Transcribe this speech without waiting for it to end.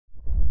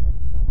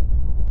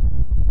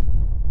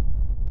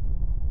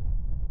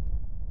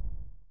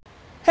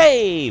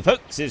Hey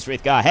folks, it's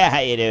Frithgar here, how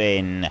you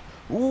doing?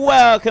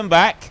 Welcome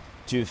back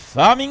to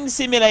Farming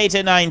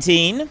Simulator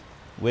 19.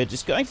 We're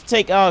just going to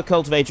take our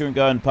cultivator and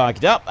go and park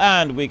it up,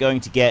 and we're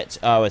going to get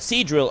our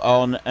seed drill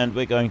on, and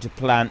we're going to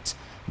plant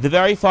the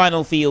very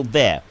final field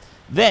there.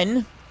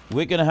 Then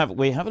we're going to have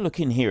a look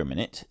in here a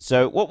minute.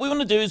 So what we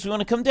want to do is we want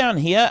to come down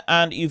here,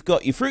 and you've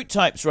got your fruit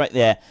types right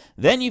there.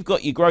 Then you've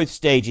got your growth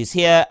stages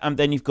here, and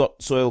then you've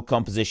got soil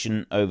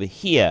composition over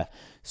here.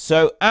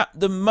 So at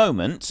the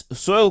moment,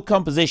 soil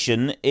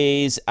composition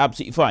is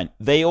absolutely fine.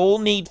 They all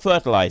need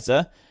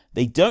fertilizer.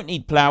 They don't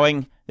need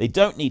ploughing. They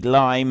don't need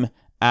lime.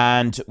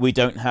 And we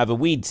don't have a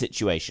weed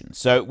situation.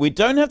 So we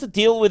don't have to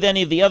deal with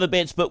any of the other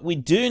bits, but we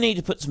do need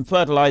to put some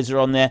fertilizer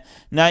on there.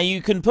 Now,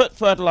 you can put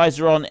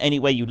fertilizer on any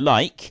way you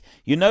like.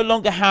 You no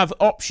longer have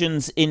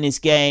options in this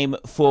game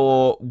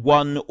for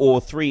 1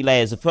 or 3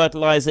 layers of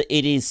fertilizer.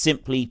 It is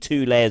simply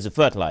 2 layers of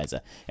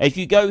fertilizer. If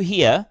you go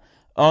here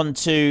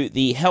onto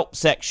the help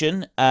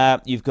section,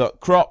 you've got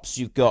crops,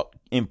 you've got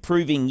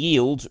improving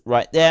yield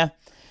right there.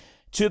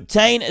 To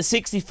obtain a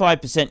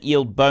 65%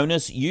 yield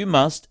bonus, you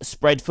must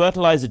spread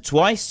fertilizer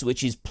twice,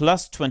 which is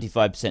plus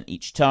 25%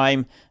 each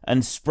time,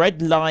 and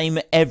spread lime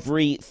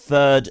every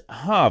 3rd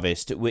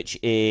harvest, which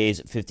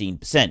is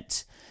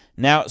 15%.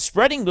 Now,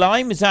 spreading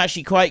lime is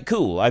actually quite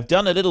cool. I've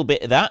done a little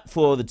bit of that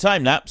for the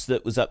time-lapse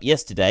that was up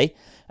yesterday.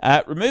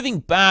 Removing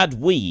bad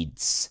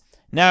weeds.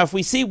 Now, if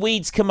we see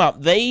weeds come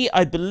up, they,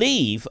 I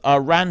believe, are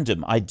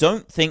random. I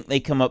don't think they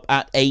come up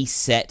at a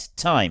set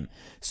time.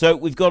 So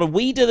we've got a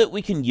weeder that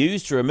we can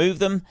use to remove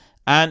them,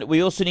 and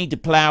we also need to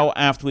plough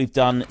after we've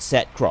done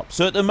set crops.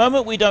 So at the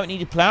moment, we don't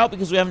need to plough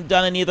because we haven't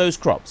done any of those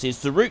crops. It's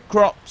the root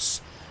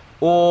crops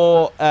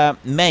or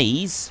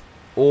maize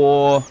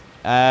or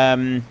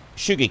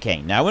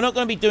sugarcane. Now, we're not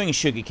going to be doing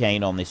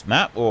sugarcane on this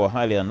map, or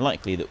highly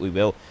unlikely that we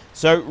will.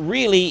 So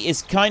really,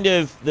 it's kind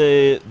of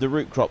the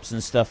root crops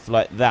and stuff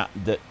like that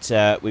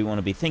that we want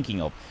to be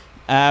thinking of.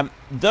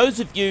 Those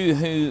of you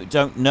who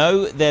don't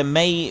know, there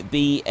may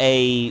be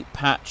a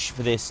patch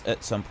for this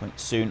at some point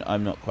soon.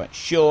 I'm not quite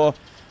sure.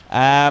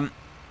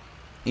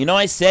 You know,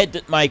 I said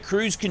that my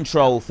cruise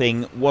control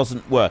thing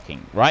wasn't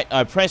working, right?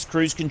 I pressed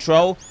cruise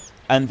control,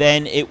 and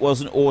then it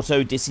wasn't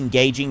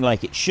auto-disengaging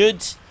like it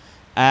should.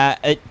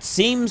 It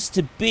seems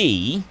to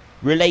be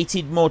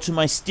related more to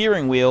my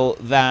steering wheel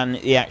than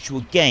the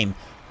actual game.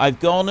 I've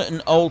gone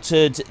and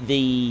altered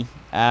the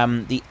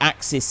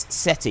axis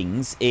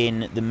settings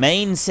in the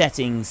main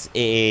settings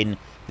in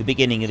the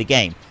beginning of the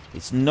game.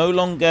 It's no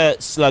longer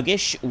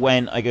sluggish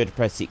when I go to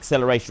press the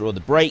accelerator or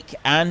the brake,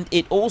 and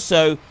it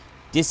also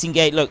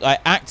disengage. Look, I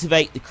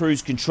activate the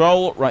cruise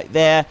control right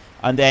there,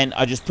 and then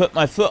I just put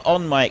my foot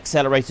on my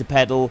accelerator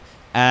pedal,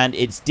 and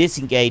it's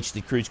disengaged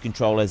the cruise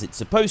control as it's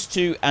supposed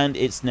to, and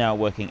it's now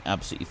working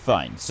absolutely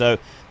fine. So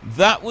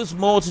that was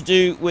more to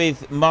do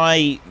with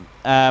my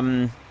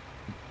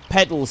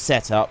pedal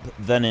setup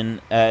than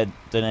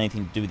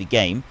anything to do with the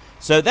game.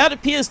 So that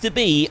appears to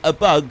be a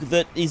bug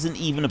that isn't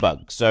even a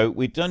bug. So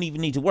we don't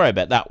even need to worry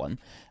about that one.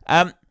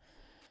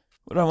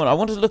 What do I want? I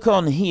want to look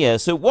on here.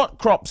 So what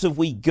crops have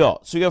we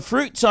got? So we have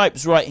fruit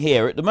types right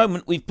here. At the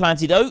moment, we've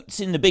planted oats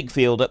in the big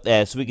field up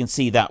there, so we can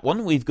see that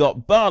one. We've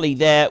got barley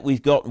there.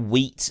 We've got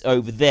wheat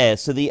over there.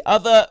 So the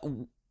other,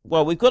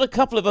 well, we've got a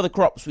couple of other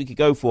crops we could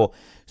go for.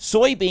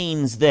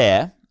 Soybeans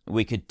there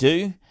we could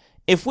do.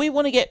 If we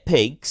want to get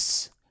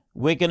pigs,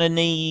 we're going to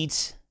need...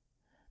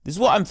 This is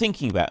what I'm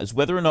thinking about, is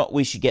whether or not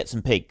we should get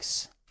some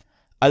pigs.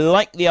 I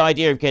like the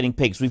idea of getting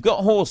pigs. We've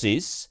got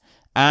horses,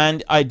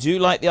 and I do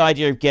like the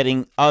idea of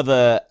getting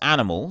other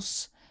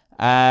animals.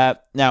 Now,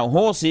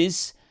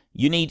 horses,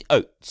 you need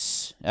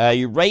oats.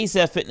 You raise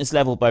their fitness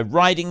level by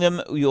riding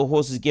them. Your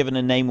horse is given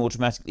a name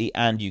automatically,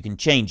 and you can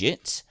change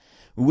it.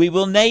 We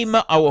will name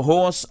our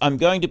horse. I'm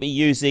going to be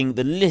using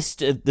the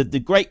list of the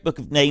Great Book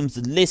of Names,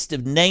 the list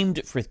of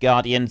named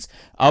Frithguardians.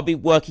 I'll be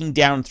working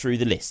down through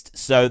the list.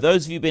 So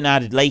those of you who've been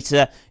added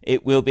later,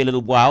 it will be a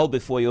little while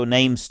before your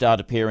names start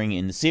appearing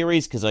in the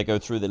series, because I go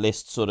through the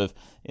list sort of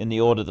in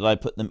the order that I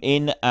put them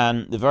in.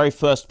 And the very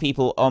first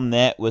people on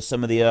there were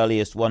some of the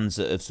earliest ones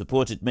that have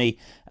supported me,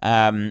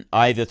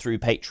 either through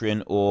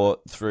Patreon or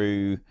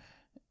through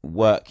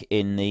work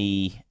in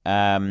the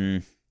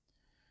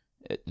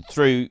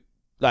through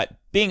like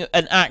being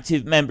an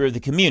active member of the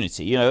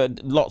community, you know,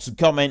 lots of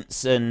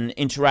comments and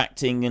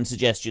interacting and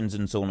suggestions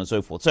and so on and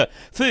so forth. So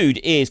food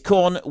is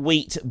corn,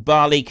 wheat,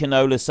 barley,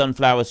 canola,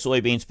 sunflower,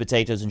 soybeans,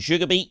 potatoes, and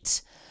sugar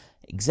beet.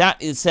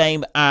 Exactly the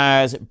same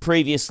as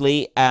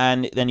previously,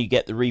 and then you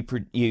get they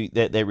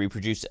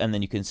reproduce, and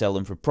then you can sell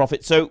them for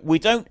profit. So we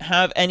don't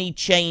have any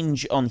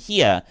change on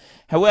here.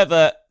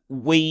 However,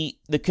 the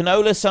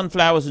canola,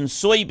 sunflowers, and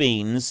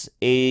soybeans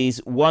is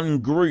one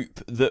group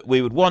that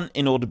we would want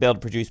in order to be able to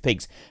produce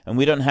pigs, and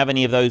we don't have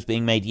any of those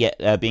being made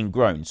yet, being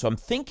grown. So I'm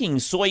thinking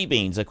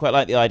soybeans. I quite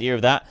like the idea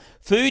of that.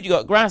 Food, you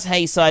got grass,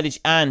 hay, silage,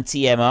 and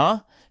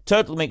TMR.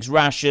 Total mixed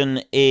ration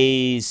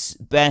is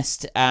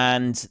best,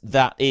 and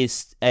that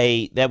is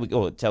there we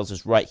go, it tells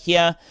us right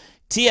here.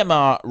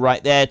 TMR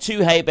right there,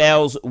 2 hay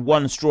bales,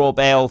 1 straw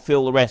bale,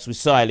 fill the rest with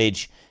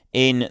silage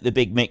in the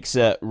big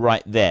mixer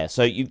right there.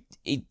 So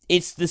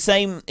it's the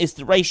same, it's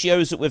the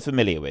ratios that we're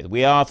familiar with.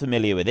 We are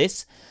familiar with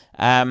this.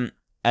 And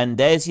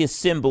there's your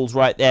symbols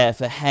right there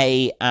for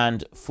hay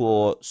and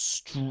for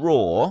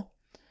straw.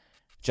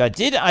 Which I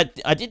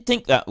did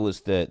think that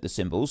was the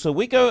symbol. So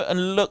we go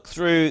and look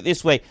through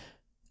this way.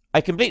 I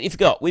completely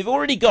forgot. We've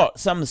already got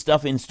some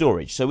stuff in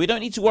storage, so we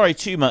don't need to worry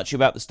too much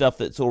about the stuff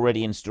that's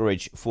already in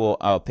storage for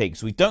our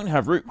pigs. We don't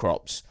have root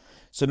crops,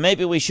 so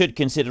maybe we should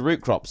consider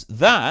root crops.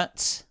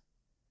 That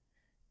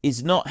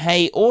is not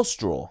hay or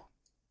straw.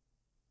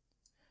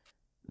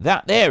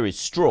 That there is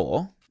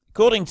straw.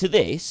 According to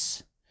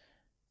this,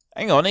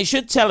 hang on, it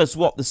should tell us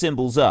what the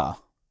symbols are.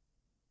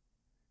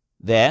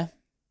 There.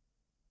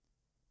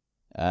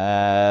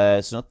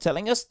 It's not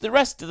telling us the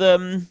rest of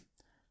them.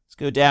 Let's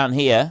go down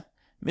here.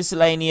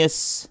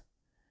 Miscellaneous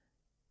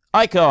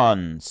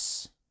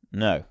icons.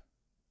 No.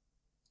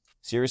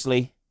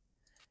 Seriously?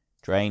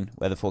 Train,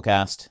 weather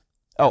forecast.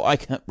 Oh,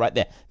 icon, right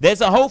there. There's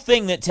a whole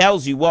thing that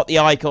tells you what the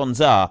icons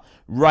are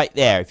right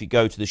there if you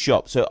go to the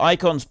shop. So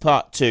icons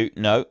part 2.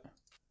 No.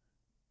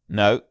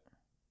 No.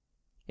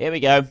 Here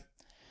we go.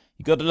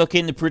 You've got to look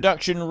in the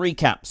production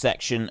recap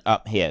section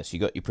up here. So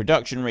you've got your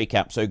production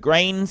recap. So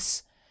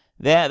grains,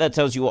 there, that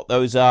tells you what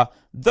those are.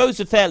 Those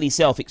are fairly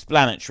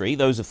self-explanatory.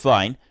 Those are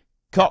fine.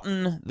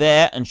 Cotton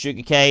there and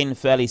sugarcane,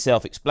 fairly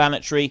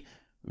self-explanatory.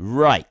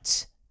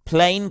 Right.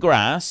 Plain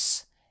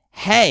grass.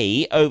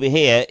 Hay over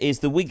here is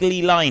the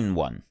wiggly line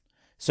one.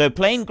 So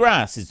plain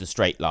grass is the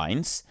straight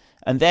lines.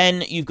 And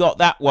then you've got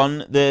that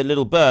one, the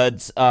little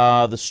birds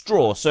are the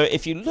straw. So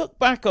if you look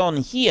back on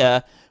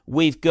here,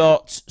 we've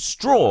got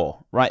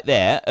straw right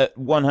there at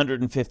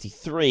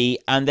 153.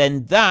 And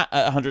then that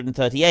at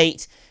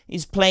 138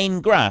 is plain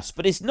grass.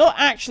 But it's not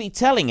actually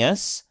telling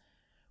us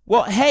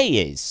what hay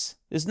is.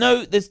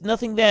 There's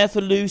nothing there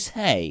for loose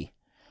hay.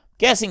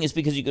 Guessing it's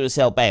because you've got to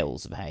sell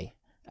bales of hay.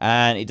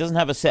 And it doesn't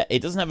have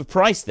a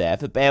price there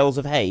for bales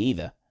of hay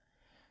either.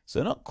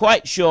 So not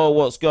quite sure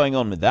what's going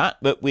on with that,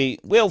 but we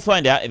will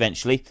find out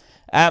eventually.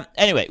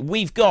 Anyway,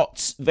 we've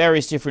got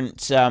various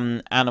different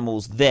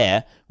animals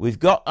there. We've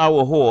got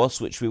our horse,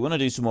 which we want to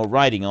do some more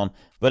riding on,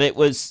 but it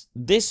was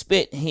this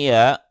bit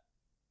here,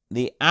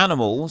 the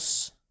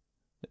animals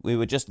that we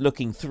were just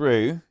looking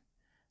through.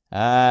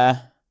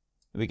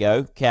 Here we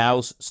go.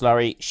 Cows,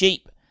 slurry,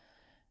 sheep.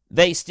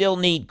 They still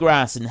need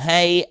grass and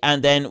hay.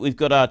 And then we've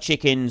got our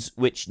chickens,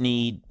 which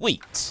need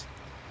wheat.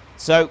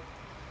 So,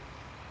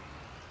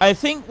 I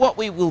think what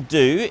we will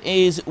do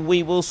is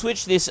we will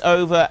switch this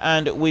over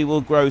and we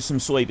will grow some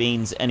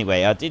soybeans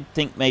anyway. I did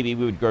think maybe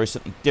we would grow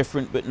something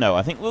different, but no.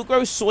 I think we'll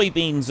grow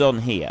soybeans on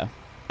here.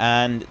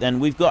 And then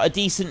we've got a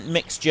decent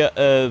mixture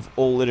of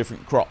all the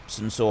different crops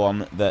and so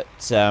on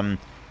that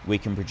we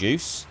can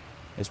produce.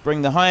 Let's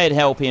bring the hired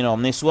help in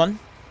on this one.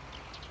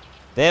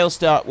 They'll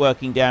start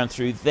working down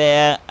through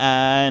there,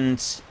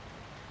 and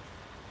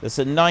there's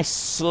a nice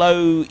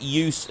slow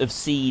use of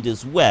seed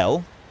as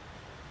well.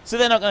 So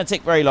they're not going to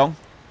take very long,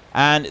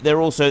 and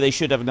they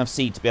should have enough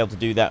seed to be able to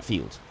do that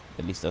field.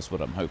 At least that's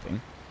what I'm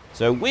hoping.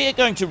 So we're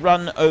going to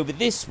run over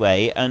this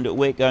way, and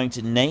we're going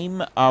to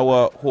name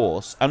our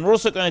horse, and we're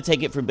also going to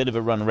take it for a bit of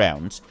a run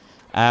around.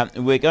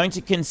 We're going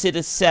to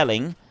consider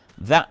selling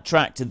that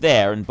tractor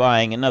there and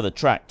buying another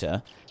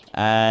tractor.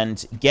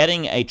 And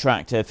getting a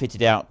tractor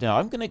fitted out. Now,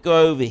 I'm going to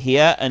go over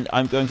here, and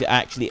I'm going to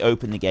actually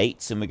open the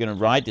gates, and we're going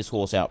to ride this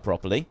horse out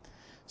properly.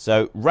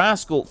 So,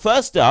 Rascal,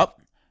 first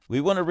up, we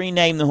want to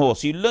rename the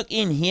horse. You look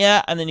in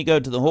here, and then you go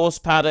to the horse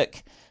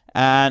paddock,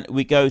 and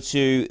we go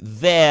to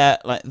there,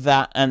 like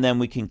that, and then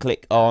we can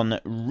click on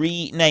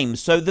rename.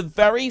 So, the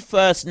very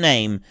first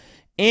name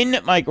in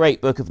my great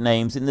book of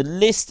names, in the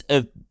list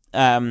of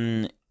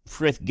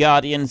Frith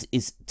Guardians,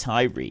 is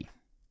Tyree.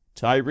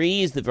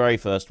 Tyree is the very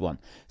first one.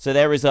 So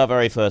there is our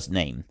very first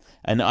name.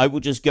 And I will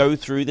just go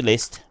through the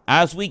list.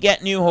 As we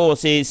get new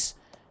horses,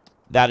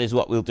 that is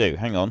what we'll do.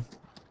 Hang on.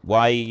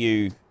 Why are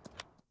you...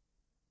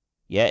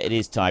 Yeah, it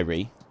is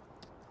Tyree.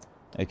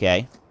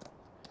 Okay.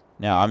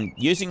 Now, I'm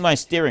using my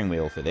steering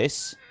wheel for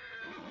this.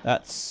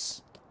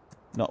 That's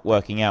not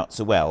working out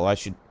so well. I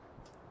should...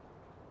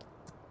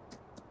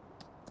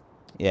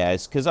 Yeah,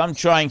 it's because I'm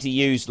trying to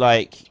use,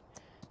 like...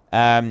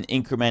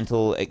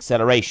 incremental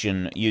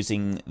acceleration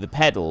using the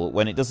pedal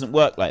when it doesn't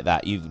work like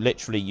that.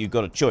 You've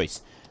got a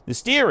choice. The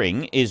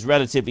steering is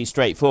relatively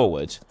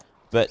straightforward,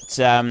 but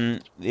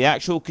the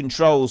actual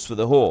controls for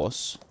the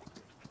horse,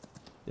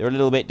 they're a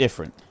little bit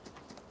different.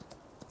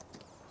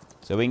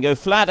 So we can go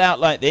flat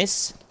out like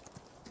this.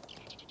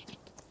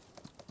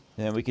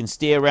 Then we can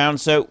steer around.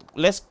 So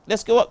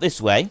let's go up this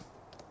way.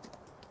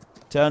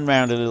 Turn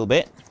around a little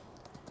bit.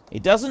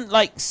 It doesn't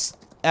like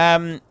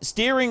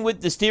steering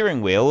with the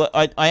steering wheel.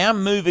 I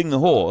am moving the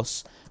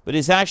horse, but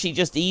it's actually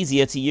just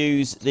easier to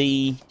use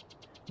the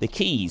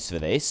keys for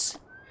this.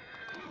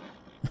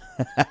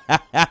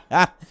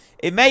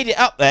 It made it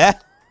up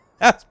there.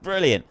 That's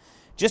brilliant.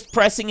 Just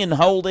pressing and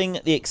holding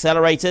the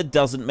accelerator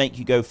doesn't make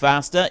you go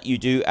faster. You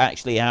do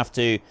actually have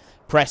to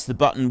press the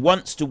button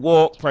once to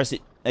walk, press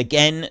it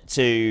again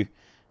to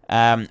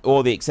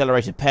or the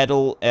accelerator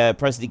pedal.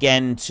 Press it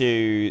again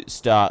to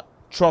start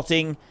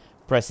trotting.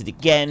 Press it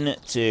again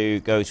to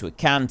go to a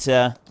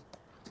canter.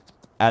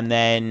 And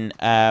then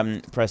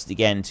press it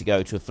again to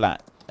go to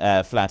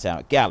a flat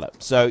out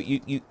gallop. So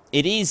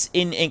it is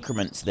in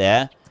increments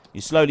there. You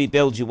slowly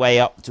build your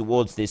way up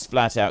towards this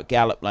flat out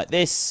gallop like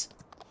this.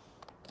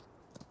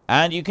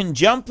 And you can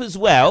jump as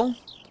well.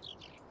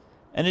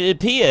 And it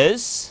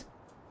appears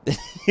that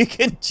you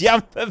can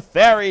jump a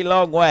very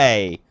long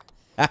way.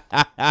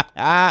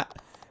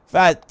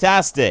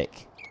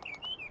 Fantastic.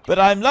 But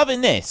I'm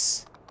loving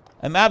this.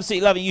 I'm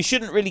absolutely loving it. You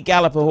shouldn't really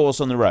gallop a horse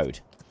on the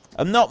road.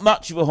 I'm not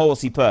much of a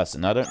horsey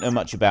person. I don't know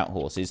much about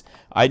horses.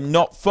 I'm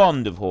not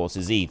fond of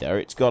horses either.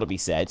 It's got to be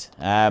said.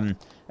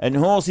 And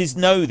horses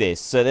know this,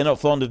 so they're not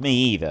fond of me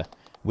either.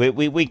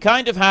 We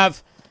kind of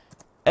have...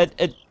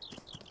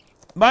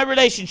 My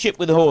relationship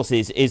with the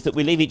horses is that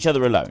we leave each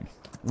other alone.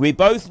 We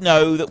both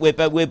know that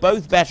we're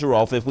both better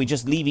off if we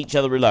just leave each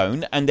other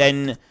alone, and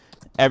then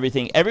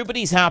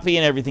everybody's happy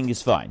and everything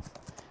is fine.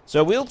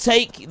 So we'll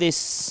take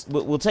this...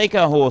 We'll take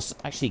our horse...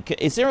 Actually,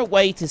 is there a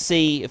way to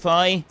see if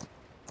I...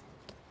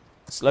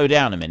 Slow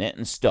down a minute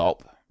and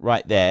stop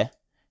right there.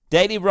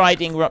 Daily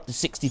riding, we're up to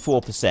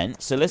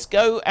 64%. So let's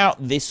go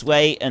out this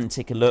way and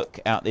take a look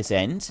out this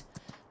end.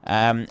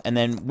 And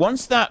then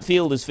once that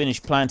field is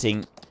finished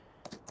planting,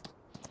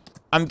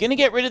 I'm going to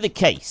get rid of the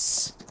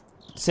case.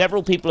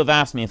 Several people have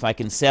asked me if I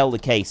can sell the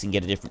case and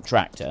get a different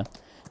tractor.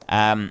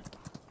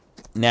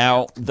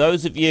 Now,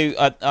 those of you...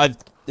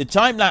 the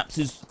time-lapse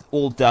is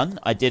all done.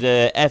 I did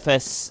a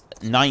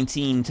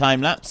FS19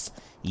 time-lapse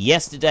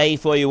yesterday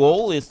for you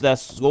all.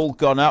 That's all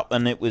gone up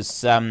and it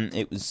was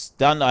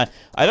done. I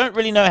don't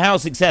really know how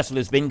successful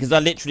it's been because I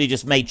literally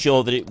just made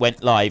sure that it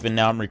went live and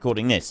now I'm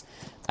recording this.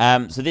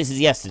 So this is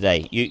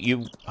yesterday.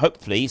 You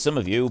hopefully some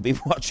of you will be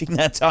watching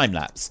that time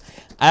lapse.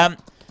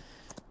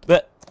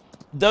 But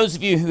those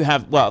of you who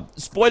have, well,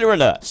 spoiler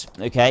alert,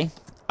 okay?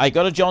 I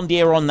got a John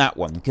Deere on that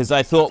one because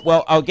I thought,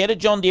 well, I'll get a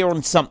John Deere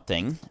on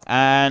something,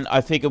 and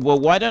I figured, well,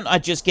 why don't I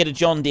just get a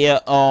John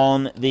Deere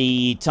on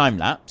the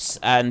time-lapse,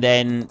 and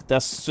then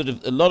that's sort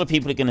of, a lot of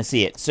people are going to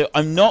see it. So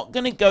I'm not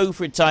going to go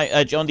for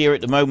a John Deere at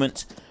the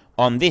moment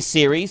on this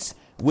series.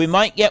 We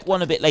might get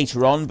one a bit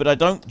later on, but I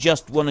don't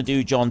just want to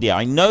do John Deere.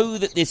 I know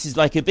that this is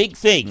like a big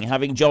thing,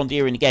 having John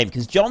Deere in the game,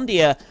 because John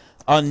Deere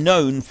are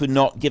known for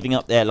not giving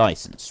up their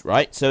license,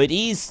 right? So it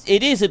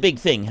is a big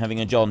thing having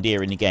a John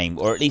Deere in the game,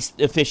 or at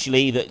least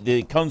officially that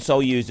the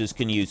console users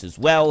can use as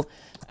well.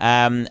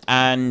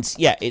 And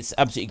yeah, it's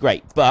absolutely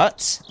great.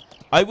 But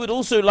I would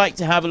also like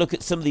to have a look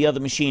at some of the other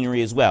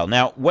machinery as well.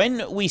 Now,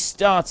 when we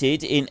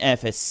started in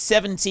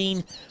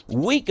FS17,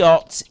 we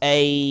got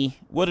a...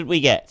 What did we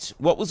get?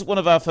 What was one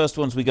of our first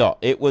ones we got?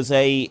 It was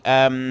a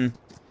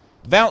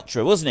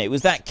Valtra, wasn't it? It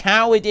was that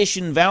Cow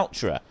Edition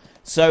Valtra.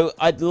 So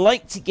I'd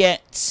like to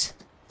get...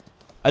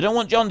 I don't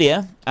want John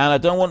Deere, and I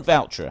don't want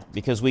Valtra,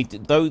 because we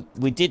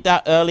did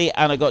that early,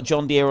 and I got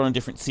John Deere on a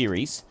different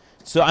series.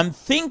 So I'm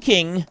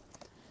thinking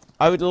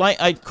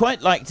I'd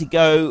quite like to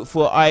go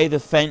for either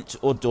Fendt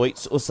or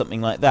Deutz or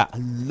something like that. A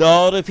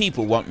lot of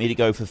people want me to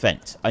go for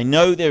Fendt. I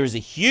know there is a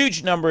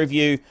huge number of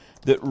you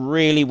that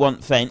really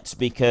want Fendt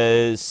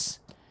because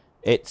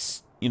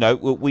it's, you know,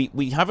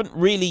 we haven't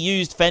really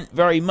used Fendt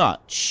very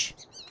much.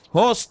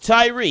 Horse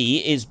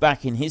Tyree is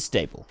back in his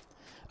stable.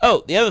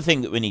 Oh, the other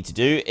thing that we need to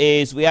do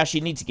is we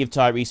actually need to give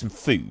Tyree some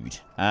food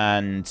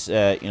and,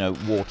 you know,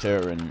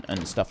 water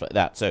and stuff like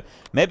that. So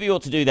maybe we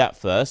ought to do that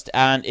first.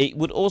 And it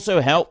would also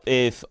help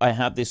if I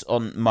had this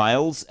on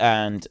miles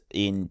and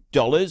in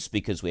dollars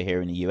because we're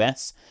here in the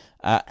US.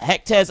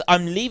 Hectares,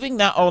 I'm leaving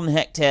that on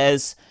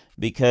hectares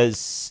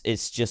because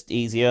it's just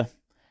easier.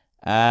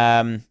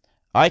 I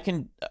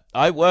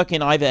work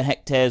in either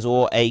hectares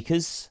or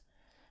acres.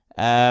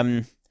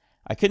 I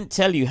couldn't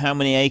tell you how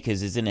many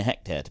acres is in a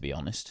hectare, to be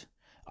honest.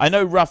 I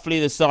know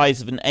roughly the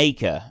size of an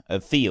acre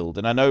of field,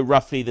 and I know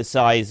roughly the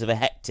size of a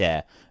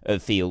hectare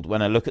of field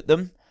when I look at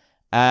them.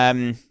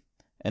 And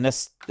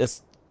that's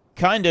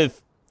kind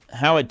of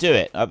how I do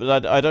it.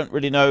 But I don't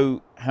really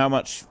know how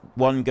much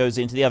one goes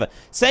into the other.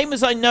 Same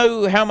as I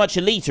know how much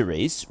a litre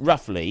is,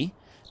 roughly.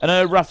 And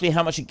I know roughly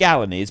how much a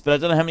gallon is, but I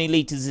don't know how many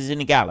litres is in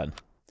a gallon.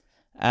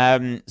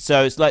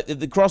 So it's like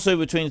the crossover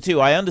between the two.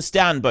 I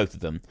understand both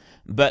of them,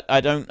 but I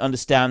don't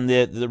understand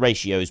the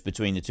ratios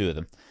between the two of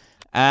them.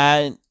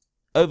 And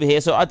over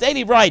here, so our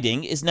daily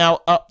riding is now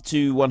up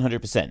to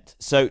 100%.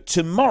 So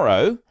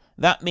tomorrow,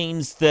 that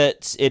means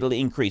that it'll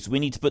increase. We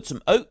need to put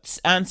some oats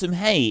and some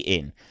hay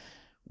in.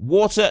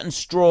 Water and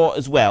straw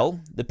as well.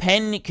 The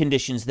pen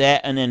conditions there,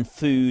 and then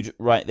food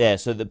right there.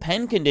 So the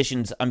pen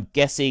conditions, I'm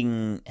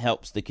guessing,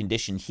 helps the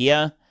condition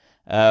here.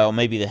 Or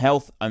maybe the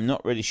health, I'm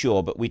not really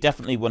sure, but we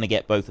definitely want to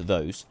get both of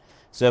those.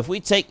 So if we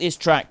take this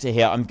tractor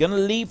here, I'm going to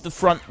leave the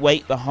front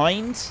weight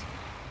behind,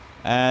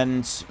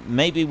 and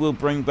maybe we'll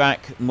bring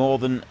back more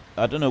than,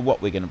 I don't know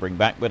what we're going to bring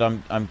back, but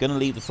I'm going to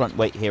leave the front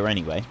weight here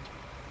anyway.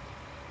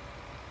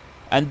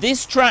 And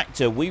this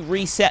tractor, we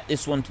reset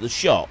this one to the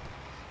shop,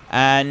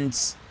 and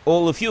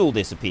all the fuel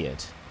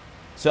disappeared.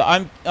 So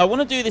I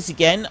want to do this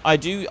again.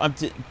 I'm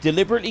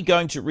deliberately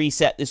going to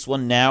reset this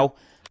one now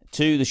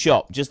to the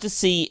shop, just to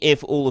see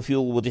if all the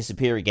fuel will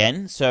disappear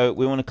again. So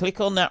we want to click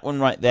on that one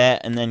right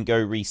there, and then go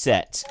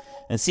reset,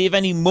 and see if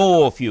any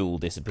more fuel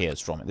disappears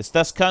from it.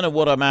 That's kind of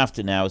what I'm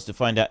after now, is to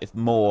find out if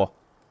more...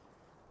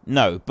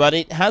 No, but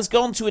it has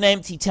gone to an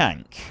empty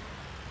tank.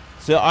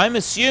 So I'm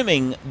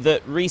assuming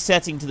that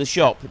resetting to the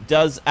shop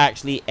does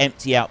actually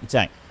empty out the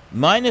tank.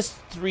 Minus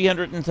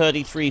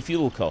 333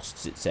 fuel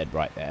costs, it said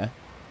right there.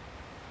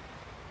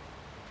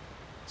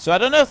 So I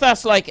don't know if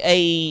that's like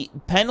a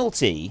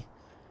penalty.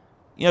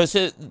 You know,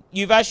 so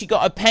you've actually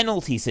got a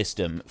penalty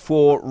system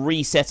for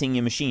resetting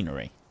your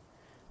machinery,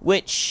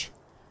 which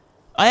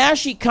I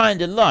actually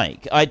kind of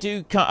like. I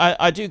do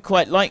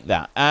quite like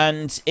that.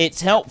 And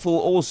it's helpful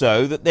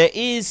also that there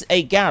is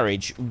a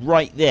garage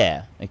right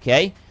there,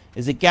 okay?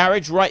 There's a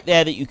garage right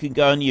there that you can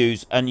go and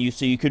use,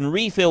 so you can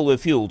refill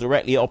with fuel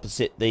directly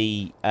opposite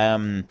the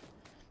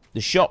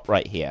shop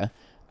right here.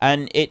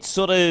 And it's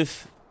sort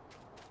of...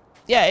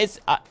 Yeah,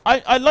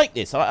 I like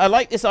this. I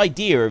like this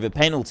idea of a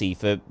penalty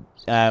for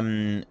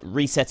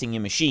resetting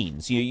your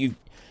machines.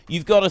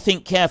 You've got to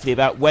think carefully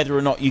about whether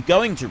or not you're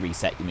going to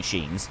reset your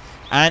machines,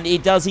 and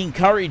it does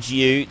encourage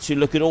you to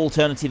look at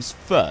alternatives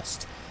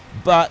first.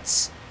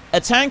 But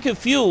a tank of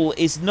fuel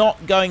is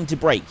not going to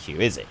break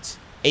you, is it?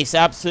 It's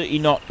absolutely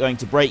not going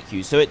to break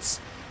you. So it's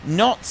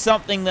not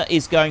something that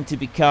is going to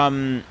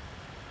become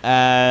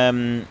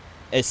a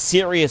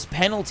serious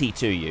penalty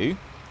to you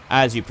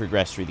as you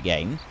progress through the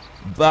game.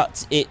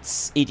 But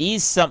it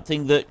is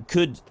something that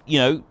could, you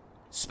know,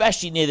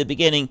 especially near the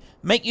beginning,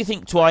 make you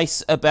think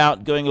twice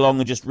about going along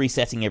and just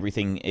resetting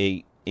everything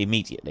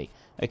immediately.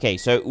 Okay,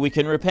 so we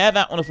can repair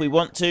that one if we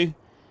want to.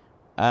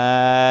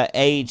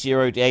 Age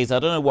 0 days. I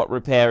don't know what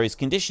repair is.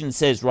 Condition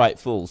says right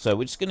full. So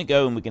we're just going to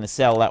go and we're going to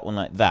sell that one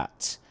like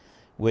that.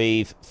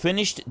 We've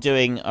finished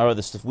doing our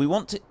other stuff. We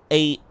want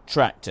a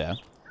tractor.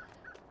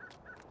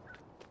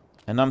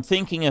 And I'm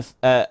thinking of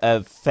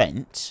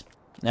Fendt.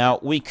 Now,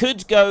 we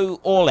could go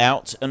all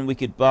out and we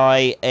could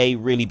buy a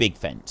really big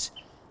Fendt.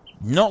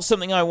 Not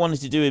something I wanted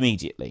to do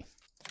immediately.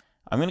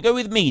 I'm going to go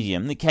with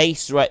medium. The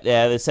case right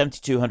there, the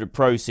 7200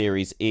 Pro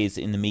series, is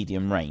in the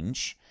medium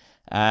range.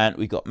 And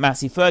we've got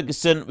Massey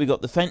Ferguson, we've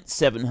got the Fendt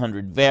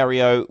 700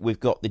 Vario, we've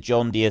got the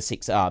John Deere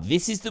 6R.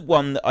 This is the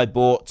one that I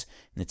bought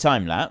in the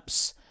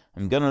time-lapse.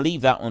 I'm going to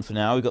leave that one for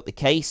now. We've got the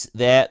case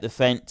there, the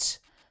Fendt.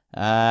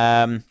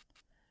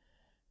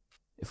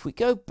 If we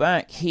go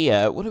back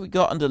here, what have we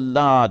got under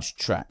large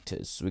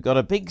tractors? We've got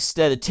a big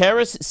the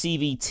Terrace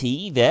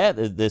CVT there,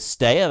 the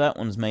Stayer, that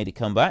one's made a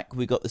comeback.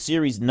 We've got the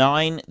Series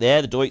 9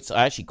 there, the Deutz.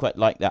 I actually quite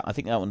like that. I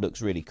think that one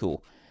looks really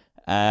cool.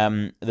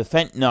 The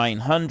Fendt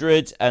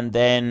 900, and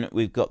then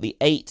we've got the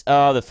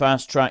 8R, the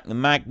Fast Track, the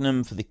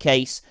Magnum for the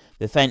case,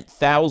 the Fendt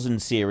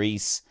 1000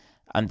 series,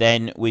 and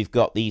then we've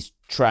got these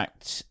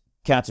tracked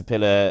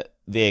Caterpillar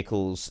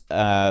vehicles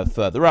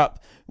further up,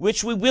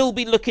 which we will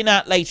be looking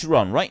at later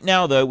on. Right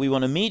now, though, we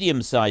want a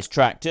medium-sized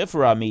tractor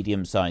for our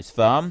medium-sized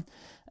farm,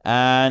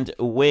 and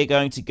we're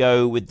going to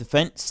go with the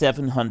Fendt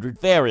 700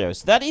 Vario.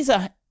 So that is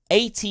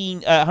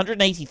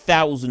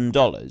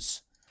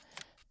 $180,000,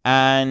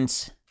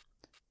 and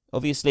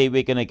obviously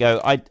we're going to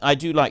go... I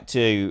do like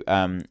to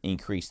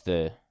increase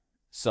the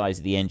size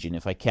of the engine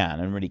if I can,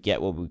 and really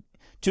get... Well,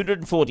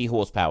 240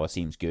 horsepower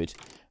seems good.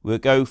 We'll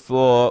go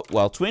for,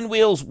 well, twin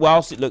wheels,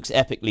 whilst it looks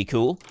epically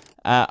cool.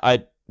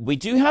 We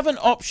do have an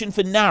option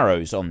for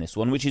narrows on this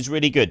one, which is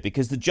really good,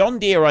 because the John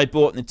Deere I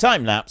bought in the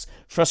time-lapse,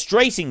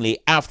 frustratingly,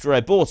 after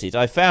I bought it,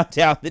 I found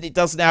out that it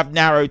doesn't have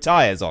narrow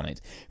tyres on it,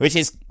 which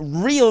is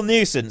real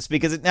nuisance,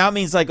 because it now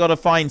means I got to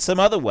find some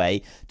other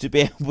way to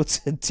be able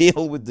to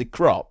deal with the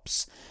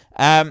crops.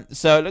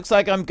 So it looks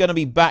like I'm going to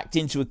be backed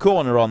into a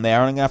corner on there,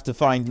 and I'm going to have to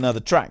find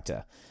another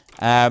tractor,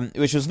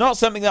 which was not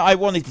something that I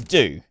wanted to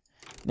do.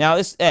 Now,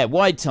 this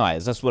wide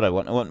tyres, that's what I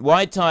want. I want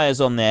wide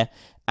tyres on there.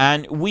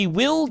 And we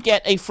will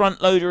get a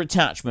front loader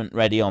attachment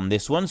ready on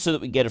this one, so that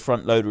we get a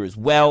front loader as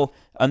well.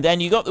 And then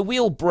you got the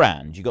wheel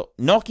brand. You got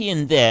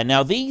Nokian there.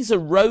 Now, these are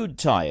road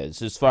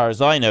tyres, as far as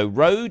I know.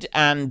 Road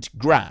and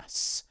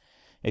grass.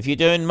 If you're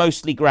doing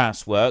mostly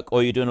grass work,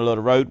 or you're doing a lot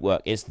of road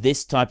work, it's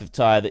this type of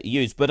tyre that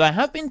you use. But I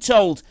have been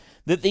told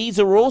that these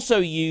are also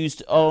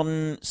used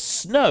on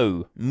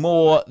snow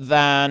more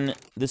than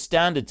the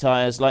standard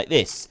tyres like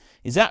this.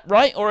 Is that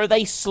right, or are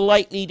they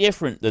slightly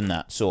different than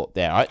that sort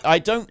there? I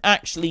don't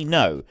actually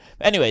know.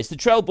 Anyways, the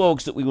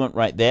Trelleborgs that we want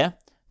right there,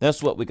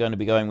 that's what we're going to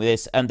be going with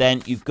this. And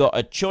then you've got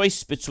a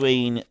choice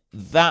between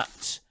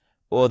that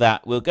or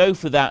that. We'll go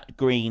for that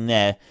green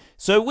there.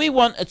 So we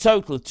want a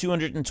total of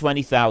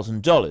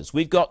 $220,000.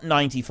 We've got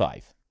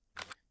 95.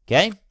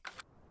 Okay?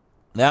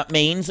 That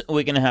means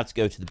we're going to have to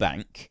go to the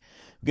bank.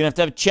 We're going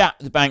to have a chat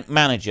with the bank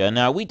manager.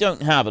 Now, we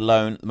don't have a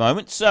loan at the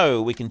moment,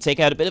 so we can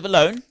take out a bit of a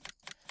loan.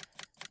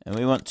 And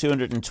we want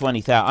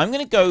 $220,000. I'm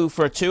going to go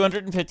for a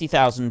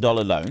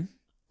 $250,000 loan.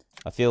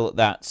 I feel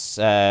that's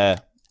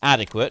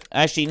adequate.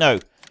 Actually, no.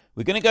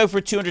 We're going to go for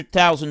a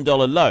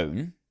 $200,000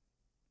 loan.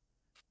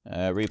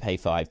 Repay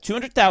 5.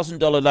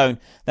 $200,000 loan.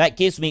 That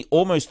gives me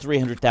almost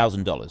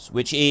 $300,000,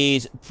 which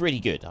is pretty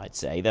good, I'd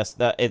say.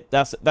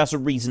 That's a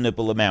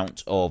reasonable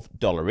amount of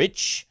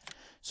dollarage.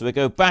 So we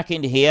go back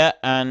into here,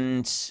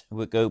 and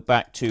we'll go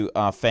back to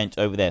our Fendt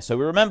over there. So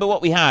we remember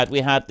what we had. We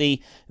had the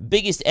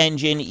biggest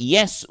engine.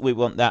 Yes, we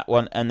want that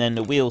one. And then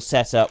the wheel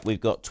setup. We've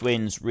got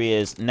twins,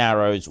 rears,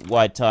 narrows,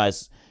 wide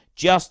tires.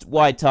 Just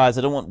wide tires.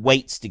 I don't want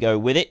weights to go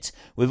with it.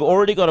 We've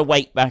already got a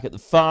weight back at the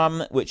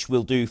farm, which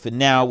we'll do for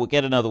now. We'll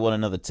get another one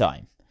another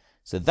time.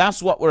 So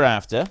that's what we're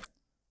after.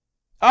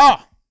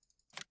 Ah!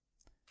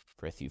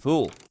 Breath, you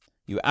fool.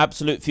 You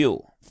absolute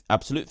fuel.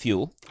 Absolute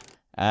fuel.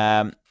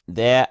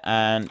 There,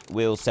 and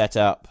we'll set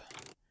up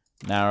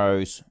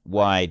narrows,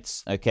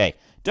 wides. Okay,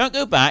 don't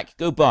go back,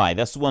 go buy.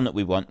 That's the one that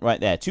we want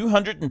right there.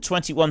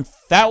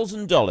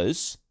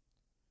 $221,000.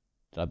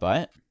 Did I buy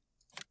it?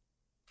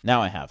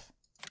 Now I have.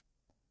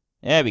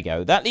 There we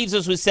go. That leaves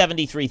us with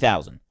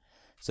 $73,000.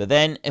 So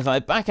then, if I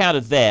back out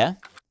of there,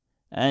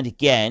 and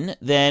again,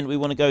 then we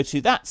want to go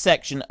to that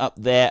section up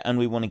there, and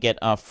we want to get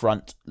our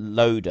front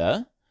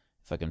loader.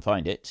 If I can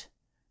find it.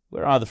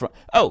 Where are the front?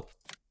 Oh!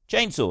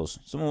 Chainsaws.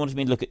 Someone wanted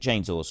me to look at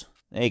chainsaws.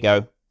 There you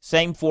go.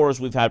 Same 4 as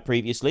we've had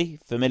previously.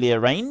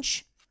 Familiar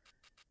range.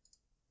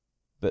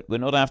 But we're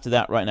not after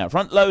that right now.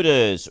 Front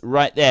loaders.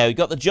 Right there. We've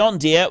got the John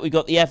Deere. We've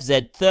got the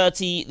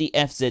FZ30, the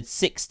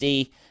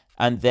FZ60,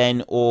 and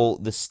then all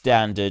the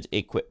standard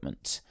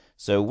equipment.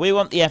 So we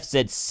want the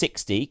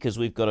FZ60 because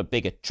we've got a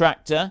bigger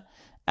tractor.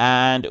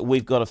 And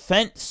we've got a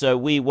Fendt. So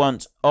we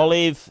want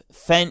Olive,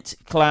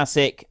 Fendt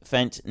Classic,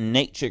 Fendt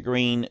Nature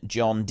Green,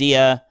 John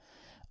Deere.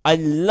 I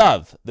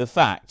love the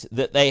fact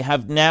that they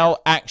have now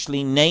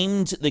actually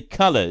named the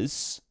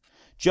colours.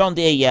 John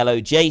Deere yellow,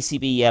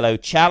 JCB yellow,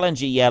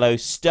 Challenger yellow,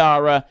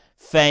 Stara,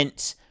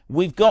 Fendt.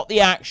 We've got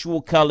the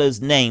actual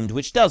colours named,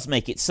 which does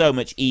make it so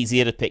much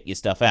easier to pick your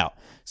stuff out.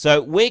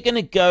 So we're going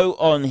to go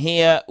on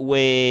here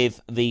with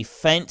the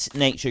Fendt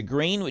Nature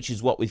Green, which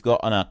is what we've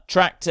got on our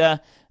tractor.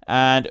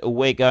 And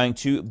we're going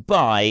to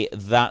buy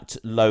that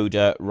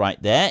loader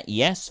right there.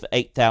 Yes, for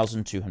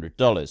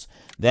 $8,200.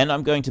 Then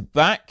I'm going to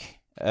back...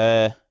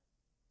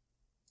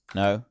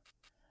 No.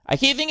 I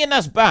keep thinking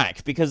that's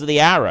back because of the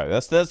arrow.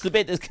 That's the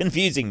bit that's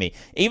confusing me.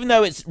 Even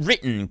though it's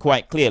written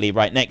quite clearly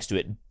right next to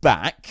it,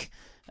 back.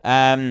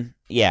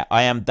 Yeah,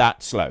 I am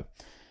that slow.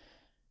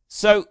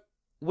 So,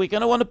 we're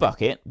going to want a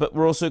bucket, but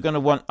we're also going to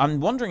want... I'm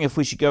wondering if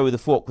we should go with a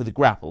fork with a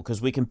grapple,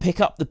 because we can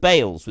pick up the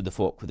bales with the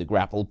fork with a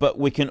grapple, but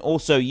we can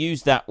also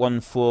use that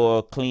one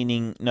for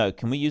cleaning... No,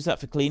 can we use that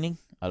for cleaning?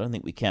 I don't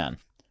think we can.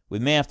 We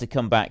may have to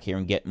come back here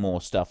and get more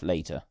stuff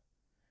later.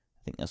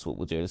 I think that's what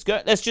we'll do.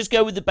 Let's just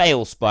go with the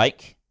bale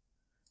spike.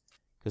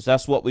 Because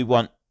that's what we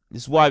want.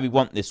 This is why we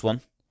want this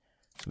one.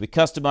 So we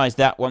customize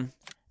that one.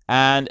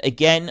 And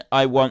again,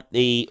 I want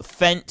the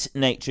Fendt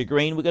Nature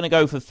Green. We're going to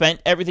go for Fendt.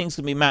 Everything's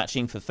going to be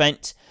matching for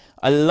Fendt.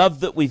 I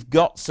love that we've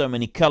got so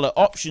many color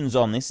options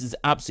on this. It's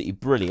absolutely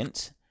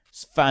brilliant.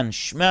 It's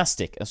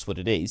fantastic. That's what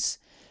it is.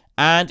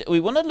 And we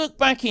want to look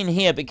back in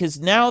here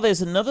because now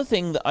there's another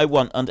thing that I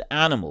want under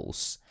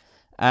animals.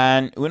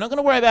 And we're not going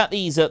to worry about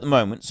these at the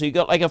moment. So you've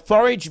got like a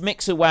forage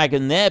mixer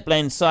wagon there,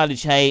 blend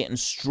silage, hay, and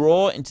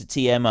straw into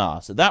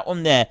TMR. So that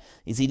one there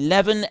is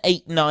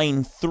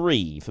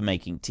 11,893 for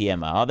making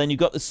TMR. Then you've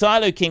got the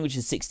Silo King, which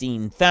is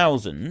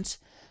 16,000.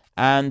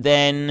 And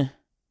then...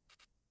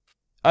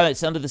 Oh,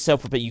 it's under the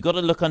self-repair. You've got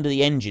to look under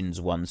the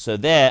engines one. So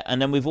there, and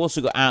then we've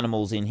also got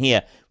animals in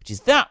here, which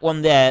is that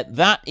one there.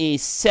 That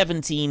is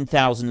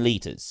 17,000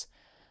 litres.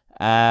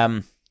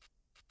 Hang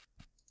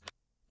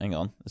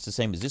on. That's the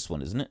same as this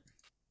one, isn't it?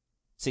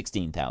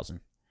 16,000.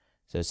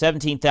 So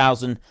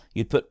 17,000,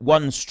 you'd put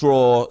one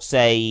straw,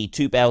 say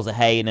 2 bales of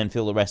hay, and then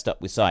fill the rest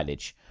up with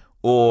silage.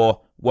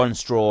 Or one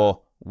straw,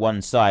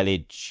 one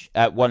silage,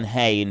 one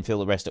hay, and fill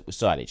the rest up with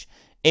silage.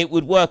 It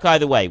would work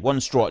either way, one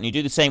straw. And you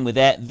do the same with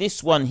that.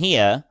 This one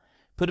here,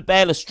 put a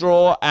bale of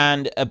straw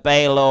and a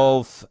bale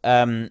of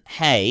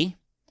hay.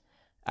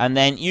 And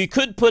then you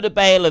could put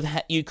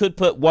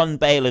one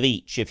bale of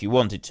each if you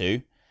wanted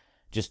to.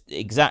 Just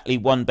exactly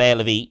one bale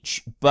of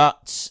each,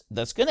 but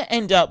that's going to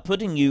end up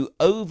putting you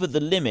over the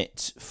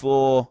limit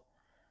for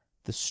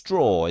the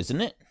straw,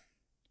 isn't it?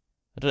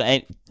 I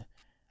don't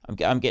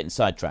know. I'm getting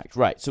sidetracked.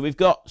 Right, so we've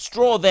got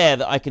straw there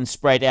that I can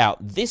spread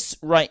out. This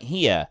right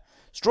here,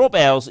 straw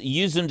bales,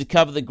 use them to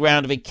cover the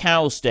ground of a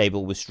cow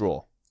stable with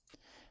straw.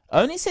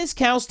 Only says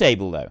cow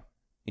stable, though.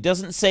 It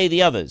doesn't say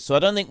the others, so I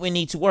don't think we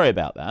need to worry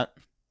about that.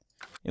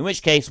 In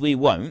which case, we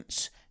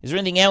won't. Is there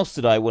anything else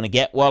that I want to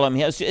get while I'm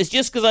here? It's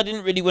just because I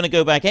didn't really want to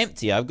go back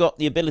empty. I've got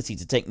the ability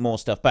to take more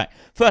stuff back.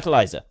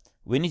 Fertilizer.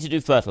 We need to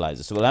do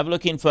fertilizer. So we'll have a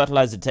look in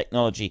fertilizer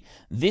technology.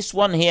 This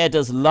one here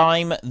does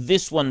lime.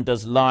 This one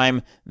does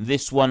lime.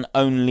 This one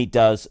only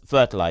does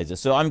fertilizer.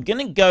 So I'm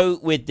going to go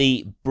with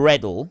the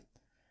Bredel.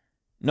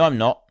 No, I'm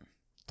not.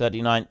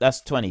 39.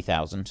 That's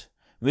 20,000.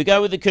 We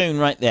go with the Coon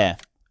right there.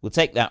 We'll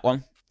take that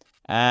one.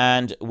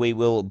 And we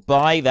will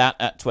buy that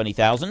at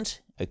 20,000.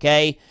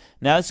 Okay.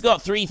 Now, it's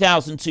got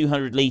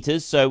 3,200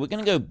 litres, so we're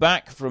going to go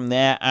back from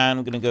there, and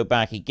we're going to go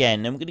back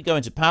again. And we're going to go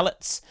into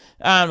pallets,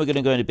 and we're going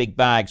to go into big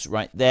bags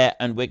right there,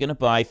 and we're going to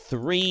buy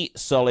 3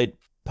 solid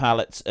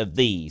pallets of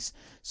these.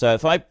 So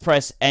if I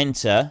press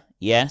enter,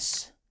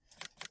 yes,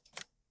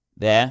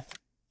 there.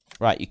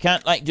 Right, you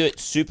can't, like, do it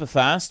super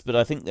fast, but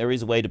I think there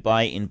is a way to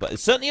buy in bulk.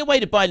 There's certainly a way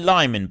to buy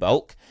lime in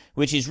bulk,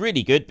 which is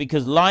really good,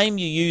 because lime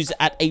you use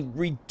at a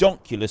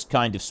redonkulous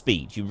kind of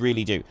speed. You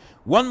really do.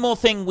 One more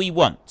thing we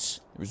want.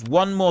 There's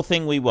one more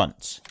thing we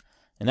want,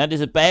 and that is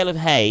a bale of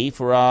hay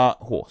for our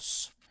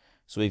horse.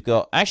 So we've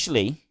got,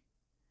 actually,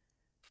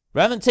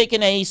 rather than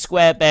taking a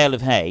square bale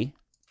of hay,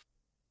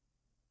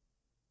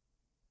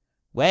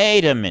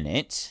 wait a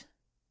minute.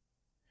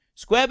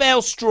 Square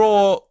bale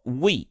straw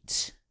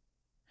wheat.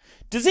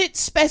 Does it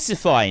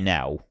specify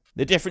now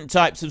the different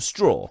types of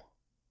straw?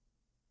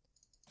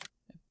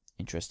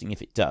 Interesting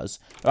if it does.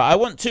 Right, I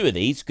want 2 of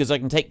these, because I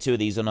can take 2 of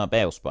these on our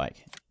bale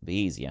spike. It'll be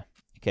easier.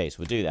 Okay, so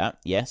we'll do that.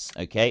 Yes,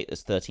 okay,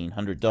 that's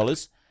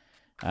 $1,300.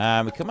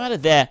 We come out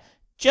of there.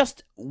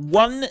 Just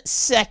 1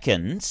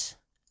 second.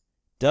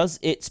 Does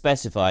it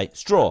specify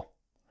straw?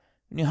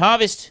 When you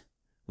harvest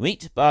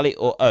wheat, barley,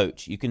 or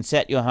oat, you can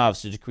set your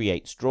harvester to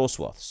create straw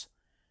swaths.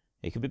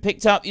 It can be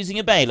picked up using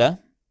a baler,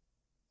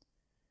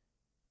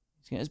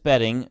 as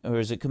bedding, or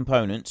as a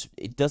component.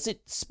 Does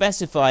it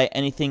specify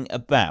anything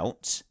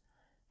about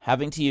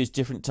having to use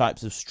different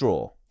types of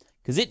straw?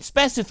 Because it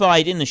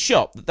specified in the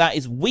shop that that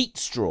is wheat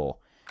straw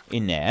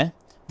in there.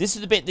 This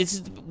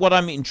is what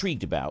I'm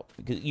intrigued about,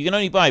 because you can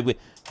only buy with.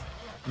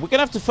 We're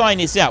gonna have to find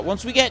this out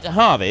once we get to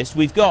harvest.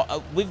 We've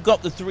got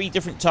the 3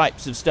 different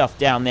types of stuff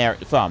down there at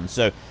the farm,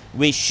 so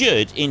we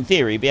should, in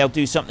theory, be able to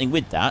do something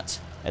with that.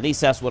 At least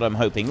that's what I'm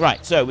hoping.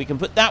 Right, so we can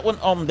put that one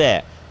on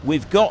there.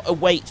 We've got a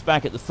weight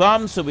back at the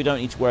farm, so we don't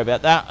need to worry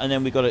about that. And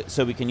then we've got it,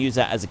 so we can use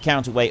that as a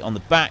counterweight on the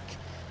back.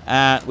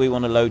 We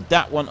want to load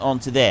that one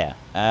onto there.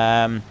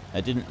 I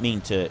didn't mean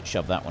to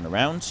shove that one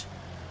around.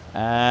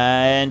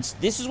 And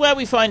this is where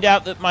we find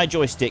out that my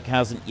joystick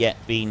hasn't yet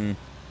been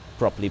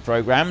properly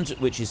programmed,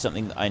 which is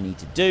something that I need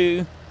to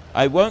do.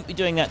 I won't be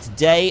doing that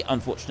today.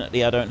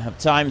 Unfortunately, I don't have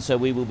time, so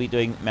we will be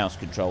doing mouse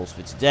controls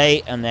for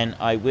today. And then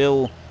I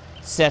will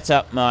set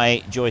up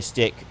my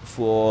joystick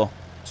for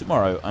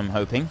tomorrow, I'm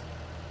hoping.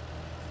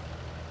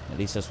 At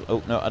least that's...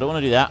 Oh, no, I don't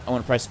want to do that. I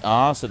want to press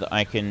R so that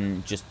I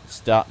can just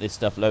start this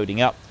stuff loading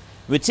up.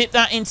 We'll tip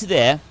that into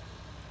there.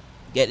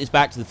 Get this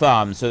back to the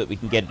farm so that we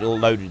can get it all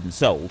loaded and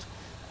sold.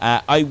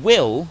 I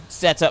will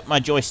set up my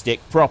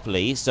joystick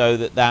properly so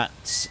that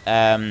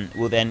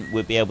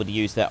we'll be able to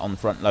use that on the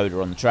front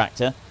loader on the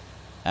tractor.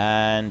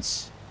 And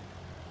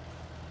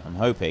I'm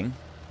hoping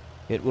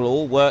it will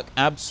all work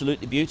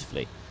absolutely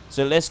beautifully.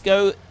 So let's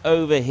go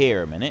over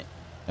here a minute.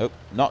 Oh,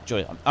 not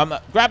joystick. I'm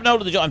grabbing hold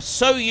of the joystick. I'm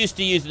so used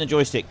to using the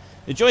joystick.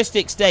 The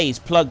joystick stays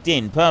plugged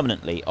in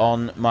permanently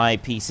on my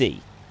PC.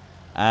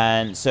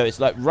 And so it's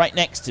like right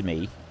next to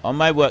me on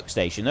my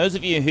workstation. Those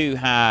of you who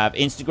have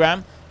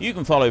Instagram, you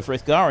can follow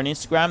Frithgar on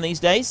Instagram these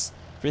days.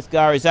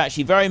 Frithgar is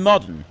actually very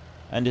modern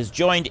and has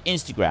joined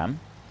Instagram.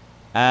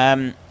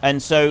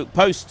 And so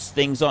posts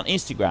things on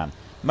Instagram.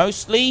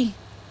 Mostly,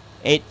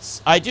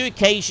 I do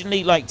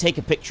occasionally like take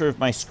a picture of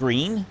my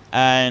screen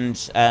and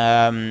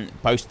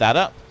post that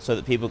up so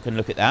that people can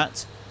look at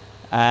that.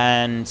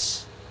 And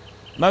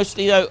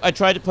mostly, though, I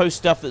try to post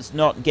stuff that's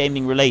not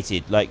gaming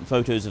related, like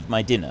photos of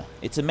my dinner.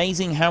 It's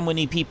amazing how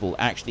many people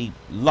actually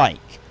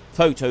like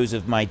photos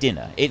of my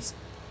dinner. It's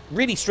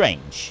really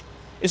strange.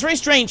 It's very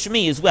strange for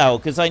me as well,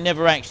 because I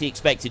never actually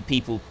expected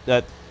people...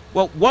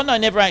 well, one, I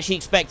never actually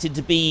expected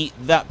to be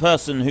that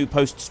person who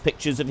posts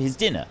pictures of his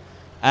dinner.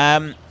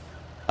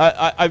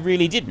 I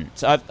really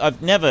didn't.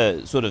 I've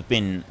never sort of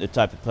been the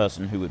type of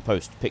person who would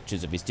post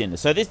pictures of his dinner.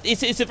 So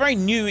it's a very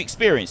new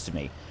experience to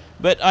me.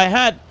 But I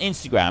had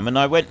Instagram, and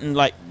I went and,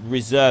 like,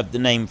 reserved the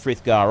name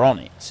Frithgar on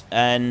it.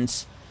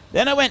 And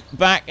then I went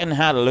back and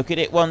had a look at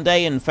it one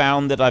day and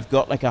found that I've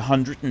got, like,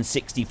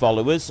 160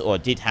 followers, or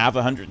did have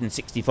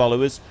 160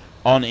 followers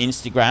on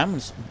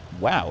Instagram.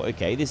 Wow,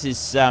 okay, this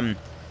is a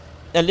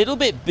little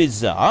bit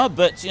bizarre,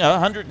 but, you know,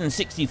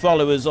 160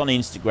 followers on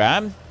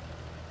Instagram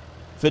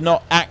for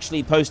not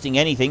actually posting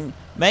anything.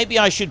 Maybe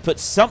I should put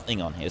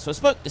something on here. So I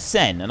spoke to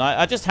Sen, and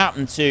I just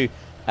happened to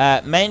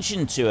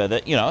mention to her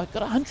that, you know, I've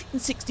got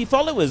 160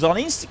 followers on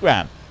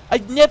Instagram.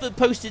 I've never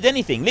posted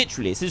anything,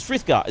 literally. It says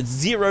Frithgar,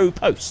 0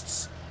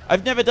 posts.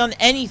 I've never done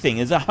anything.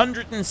 There's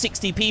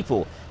 160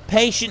 people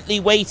patiently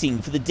waiting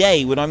for the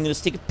day when I'm going to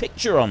stick a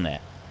picture on there.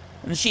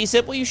 And she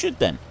said, well, you should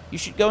then. You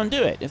should go and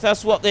do it. If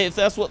that's what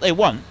they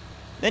want,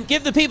 then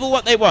give the people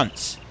what they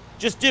want.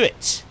 Just do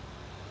it.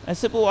 I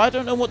said, well, I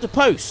don't know what to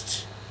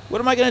post. What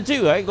am I going to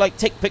do? I, like,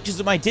 take pictures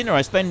of my dinner.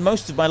 I spend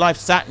most of my life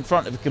sat in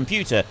front of a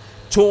computer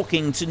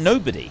talking to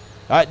nobody.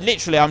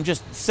 Literally, I'm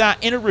just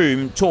sat in a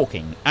room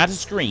talking at a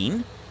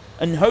screen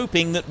and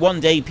hoping that one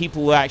day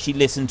people will actually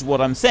listen to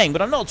what I'm saying.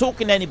 But I'm not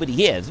talking to anybody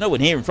here. There's no one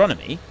here in front of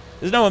me.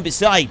 There's no one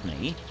beside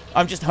me.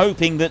 I'm just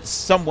hoping that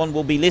someone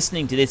will be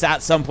listening to this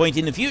at some point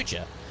in the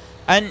future.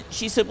 And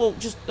she said, well,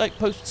 just, like,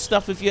 post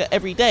stuff of you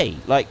every day.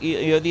 Like,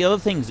 you know, the other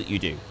things that you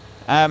do.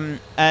 And,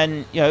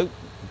 you know,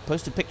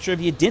 post a picture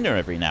of your dinner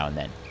every now and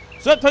then.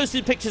 So I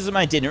posted pictures of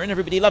my dinner and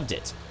everybody loved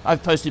it.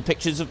 I've posted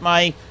pictures of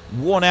my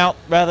worn-out,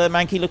 rather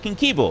manky-looking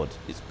keyboard.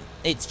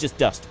 It's just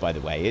dust, by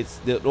the way. It's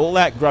all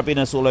that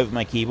grubbiness all over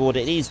my keyboard.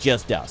 It is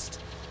just dust.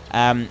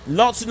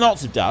 Lots and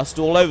lots of dust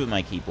all over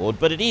my keyboard,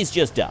 but it is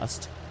just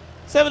dust.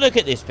 Let's have a look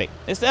at this pic.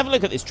 Let's have a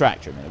look at this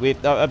tractor a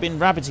minute. I've been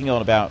rabbiting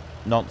on about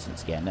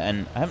nonsense again,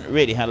 and I haven't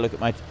really had a look at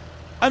my...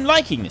 I'm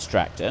liking this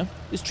tractor.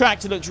 This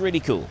tractor looks really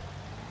cool.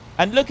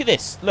 And look at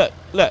this. Look,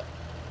 look.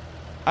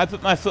 I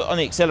put my foot on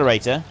the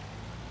accelerator,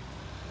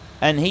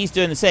 and he's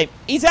doing the same.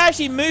 He's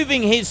actually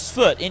moving his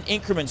foot in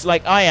increments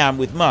like I am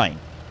with mine.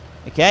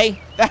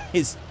 Okay? That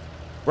is...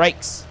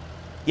 Brakes.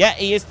 Yeah,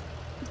 he is...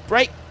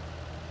 Brake.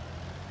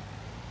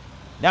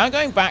 Now I'm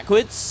going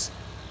backwards.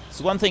 It's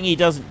one thing he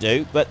doesn't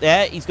do. But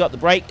there, he's got the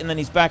brake, and then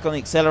he's back on the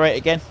accelerator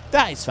again.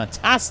 That is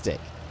fantastic.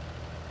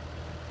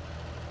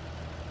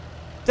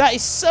 That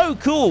is so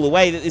cool, the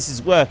way that this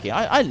is working.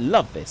 I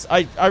love this.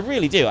 I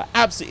really do. I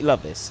absolutely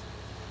love this.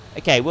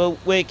 Okay, well,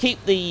 we'll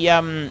keep the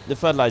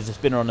fertilizer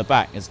spinner on the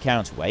back as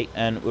counterweight,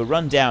 and we'll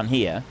run down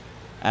here.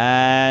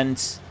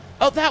 And...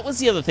 oh, that was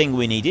the other thing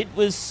we needed,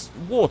 was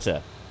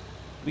water.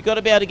 We've got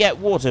to be able to get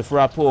water for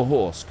our poor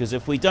horse, because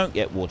if we don't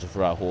get water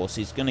for our horse,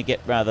 he's going to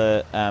get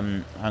rather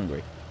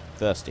hungry,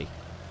 thirsty.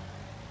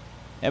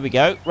 There we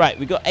go. Right,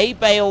 we've got a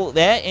bale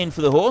there in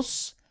for the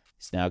horse.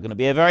 It's now going to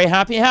be a very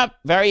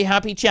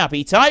happy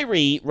chappy.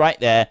 Tyree, right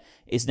there,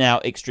 is now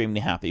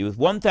extremely happy with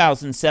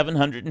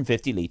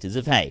 1,750 litres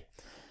of hay.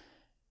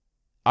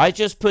 I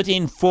just put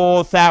in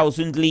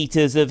 4,000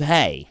 litres of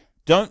hay.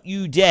 Don't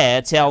you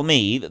dare tell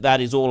me that that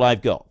is all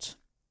I've got.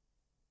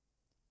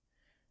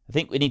 I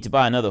think we need to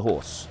buy another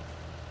horse.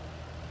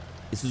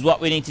 This is what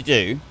we need to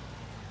do.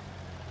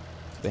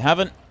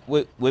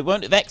 We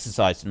won't have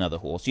exercised another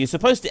horse. You're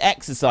supposed to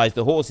exercise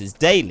the horses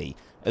daily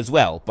as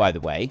well, by the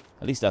way.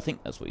 At least I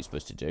think that's what you're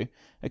supposed to do.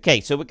 Okay,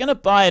 so we're going to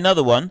buy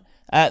another one.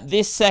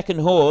 This second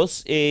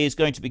horse is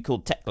going to be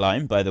called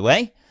Techline, by the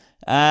way.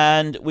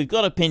 And we've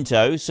got a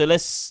Pinto, so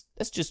let's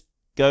just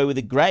go with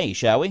a grey,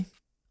 shall we?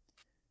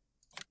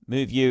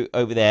 Move you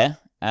over there,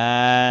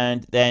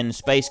 and then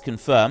space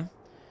confirm.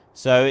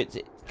 So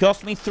it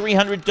cost me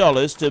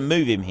 $300 to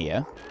move him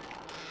here.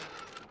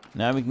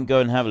 Now we can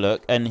go and have a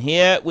look. And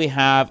here we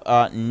have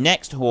our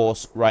next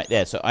horse right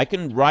there. So I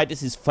can ride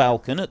this as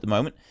Falcon at the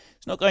moment.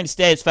 It's not going to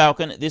stay as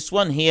Falcon. This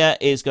one here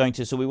is going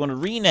to... so we want to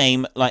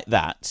rename like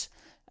that.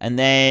 And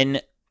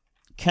then...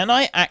 can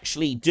I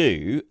actually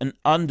do an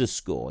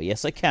underscore?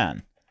 Yes, I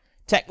can.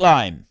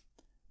 Techline.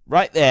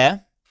 Right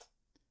there.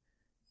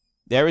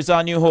 There is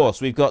our new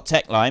horse. We've got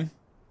Techline.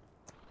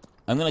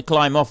 I'm going to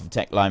climb off of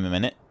Techline a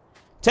minute.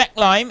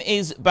 Techline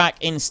is back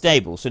in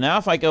stable. So now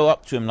if I go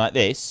up to him like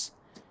this,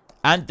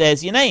 and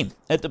there's your name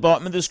at the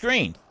bottom of the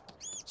screen.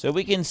 So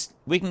we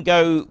can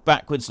go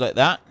backwards like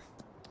that.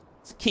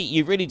 It's key.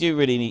 You really do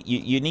need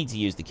you need to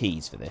use the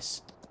keys for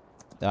this.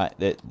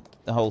 The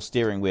whole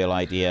steering wheel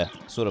idea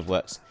sort of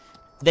works.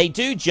 They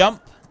do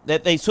jump.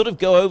 They sort of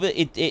go over.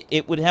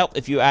 It would help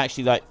if you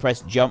actually like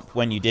press jump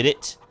when you did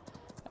it.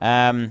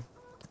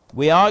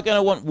 We are going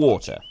to want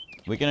water.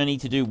 We're going to need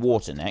to do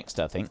water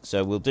next, I think.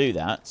 So we'll do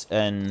that.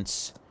 And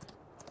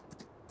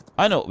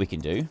I know what we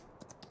can do.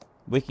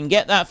 We can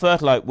get that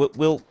fertilizer.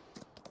 I'm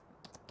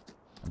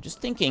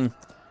just thinking,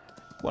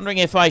 wondering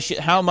if I should,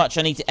 how much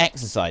I need to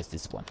exercise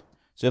this one.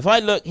 So if I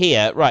look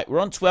here, right, we're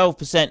on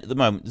 12% at the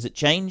moment. Does it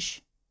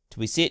change? Do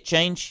we see it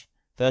change?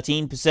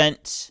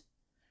 13%,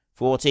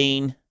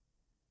 14.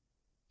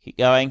 Keep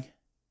going.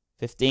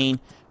 15.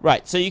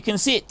 Right, so you can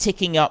see it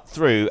ticking up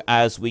through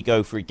as we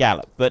go for a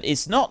gallop. But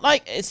it's not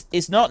like,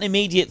 it's not an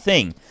immediate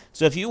thing.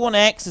 So if you want to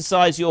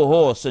exercise your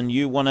horse and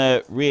you want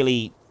to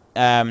really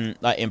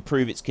like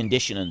improve its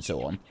condition and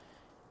so on,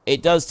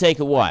 it does take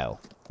a while.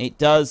 It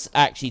does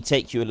actually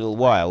take you a little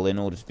while in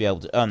order to be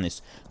able to earn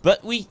this.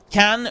 But we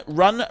can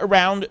run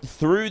around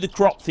through the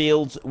crop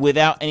fields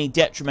without any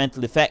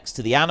detrimental effects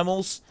to the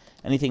animals,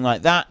 anything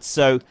like that.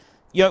 So,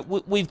 you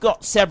know, we've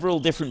got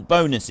several different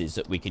bonuses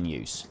that we can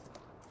use.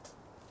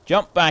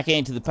 Jump back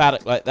into the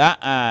paddock like that,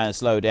 and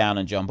slow down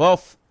and jump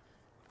off.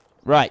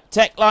 Right,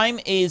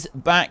 Techlime is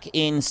back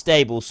in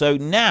stable. So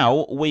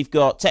now we've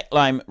got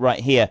Techlime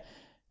right here.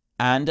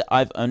 And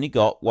I've only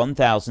got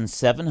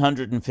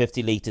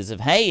 1,750 litres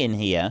of hay in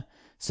here.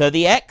 So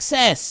the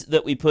excess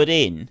that we put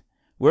in,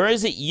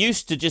 whereas it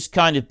used to just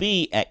kind of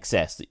be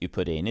excess that you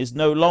put in, is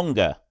no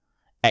longer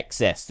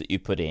excess that you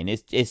put in.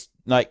 It's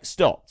like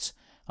stopped.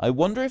 I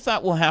wonder if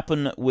that will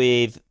happen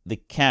with the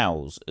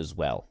cows as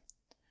well.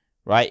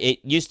 Right, it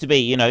used to be,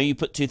 you know, you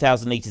put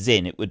 2,000 litres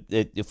in, it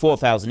would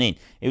 4,000 in.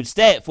 It would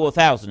stay at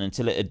 4,000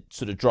 until it had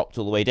sort of dropped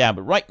all the way down.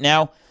 But right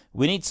now,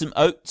 we need some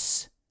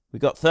oats.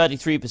 We've got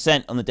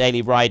 33% on the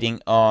daily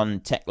riding on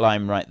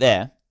Techlime right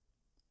there.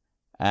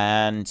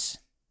 And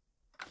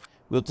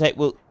we'll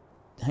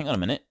hang on a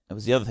minute. That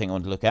was the other thing I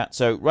wanted to look at.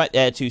 So right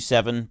there,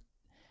 2.7.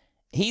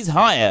 He's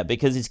higher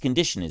because his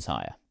condition is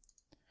higher.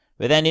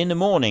 But then in the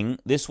morning,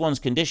 this one's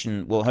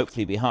condition will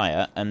hopefully be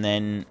higher, and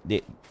then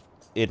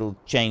it'll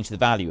change the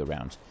value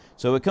around.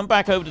 So we'll come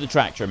back over to the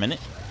tractor a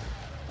minute.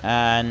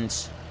 And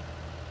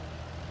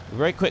we'll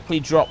very quickly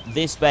drop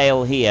this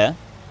bale here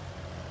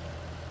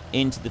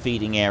into the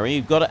feeding area.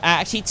 You've got to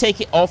actually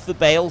take it off the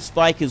bale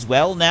spike as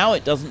well now.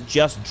 It doesn't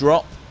just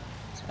drop,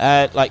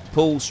 like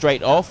pull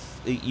straight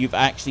off. You've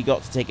actually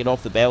got to take it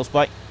off the bale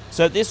spike.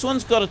 So this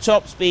one's got a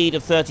top speed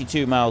of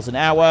 32 miles an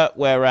hour,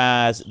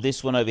 whereas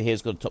this one over here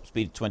has got a top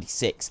speed of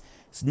 26.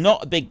 It's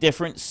not a big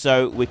difference,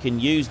 so we can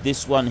use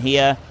this one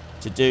here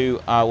to do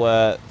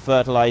our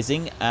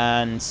fertilizing.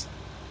 And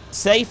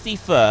safety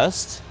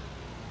first,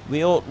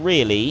 we ought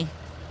really...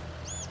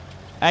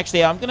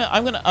 Actually, I'm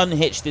gonna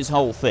unhitch this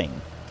whole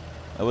thing.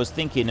 I was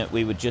thinking that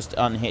we would just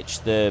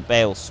unhitch the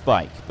bale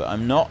spike, but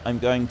I'm not. I'm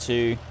going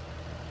to...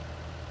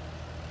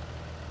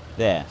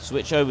 There.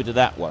 Switch over to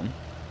that one.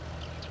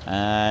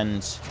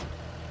 And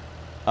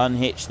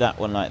unhitch that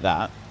one like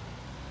that.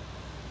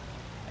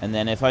 And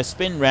then if I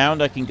spin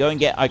round, I can go and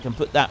get... I can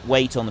put that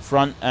weight on the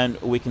front,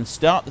 and we can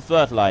start the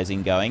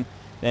fertilizing going.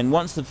 Then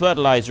once the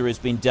fertilizer has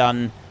been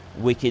done,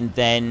 we can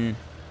then...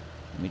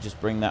 Let me just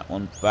bring that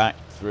one back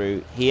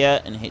through here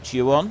and hitch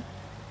you on.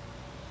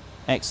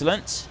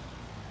 Excellent.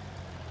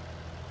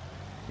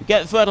 We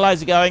get the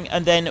fertilizer going,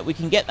 and then we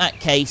can get that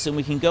case, and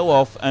we can go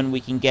off and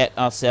we can get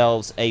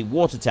ourselves a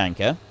water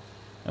tanker.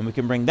 And we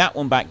can bring that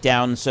one back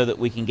down so that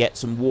we can get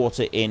some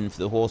water in for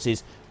the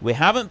horses. We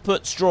haven't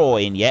put straw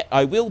in yet.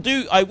 I will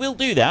do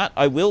that.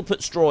 I will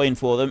put straw in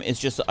for them. It's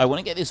just that I want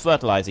to get this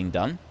fertilizing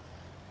done.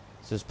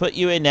 So let's put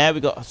you in there.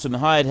 We've got some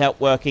hired help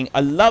working.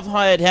 I love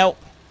hired help.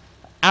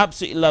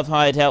 Absolutely love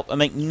hired help. I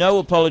make no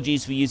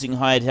apologies for using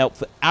hired help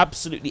for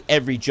absolutely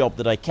every job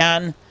that I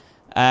can.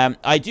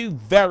 I do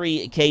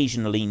very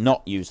occasionally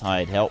not use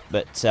hired help,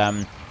 but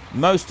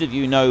most of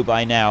you know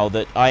by now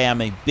that I am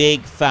a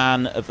big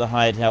fan of the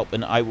hired help,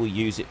 and I will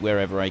use it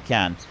wherever I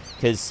can,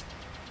 because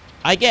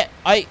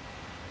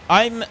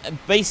I'm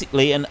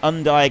basically an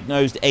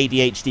undiagnosed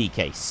ADHD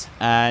case,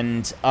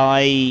 and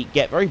I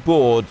get very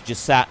bored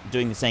just sat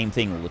doing the same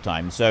thing all the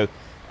time. So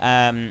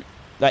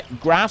like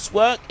grass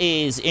work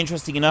is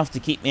interesting enough to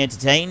keep me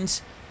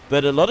entertained,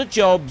 but a lot of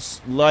jobs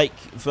like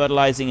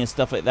fertilizing and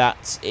stuff like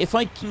that, if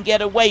I can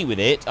get away with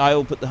it, I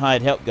will put the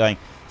hired help going.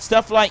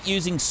 Stuff like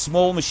using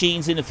small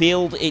machines in the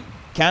field, it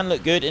can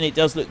look good, and it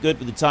does look good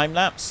with the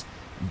time-lapse,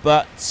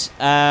 but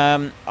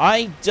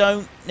I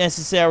don't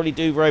necessarily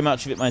do very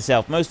much of it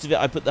myself. Most of it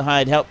I put the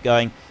hired help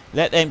going,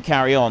 let them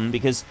carry on,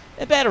 because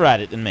they're better at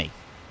it than me.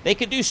 They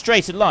can do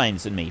straighter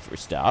lines than me for a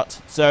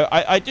start, so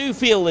I do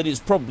feel that it's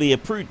probably a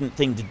prudent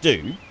thing to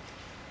do.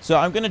 So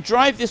I'm going to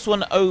drive this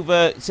one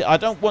over. See, I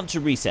don't want to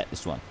reset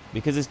this one,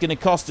 because it's going to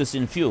cost us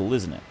in fuel,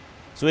 isn't it?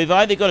 So we've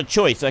either got a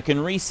choice. I can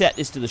reset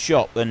this to the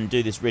shop and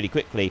do this really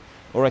quickly,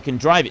 or I can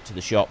drive it to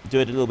the shop, do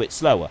it a little bit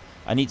slower.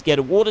 I need to get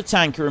a water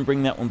tanker and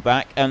bring that one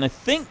back, and I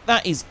think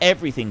that is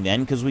everything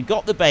then, because we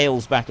got the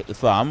bales back at the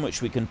farm,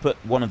 which we can put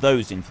one of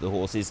those in for the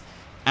horses,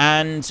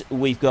 and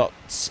we've got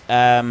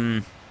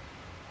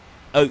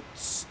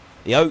oats.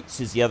 The oats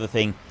is the other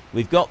thing.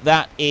 We've got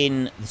that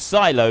in the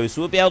silo,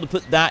 so we'll be able to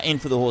put that in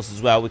for the horses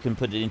as well. We can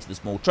put it into the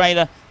small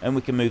trailer, and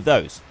we can move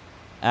those.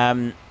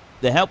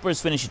 The helper has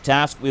finished a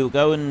task. We will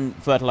go and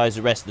fertilize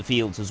the rest of the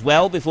fields as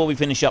well before we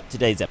finish up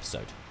today's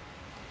episode.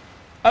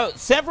 Oh,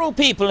 several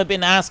people have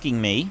been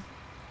asking me,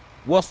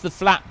 what's the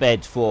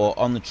flatbed for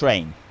on the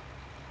train?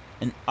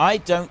 And I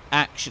don't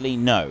actually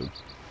know.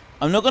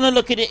 I'm not going to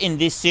look at it in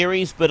this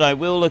series, but I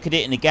will look at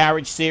it in the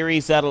garage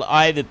series. That'll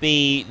either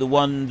be the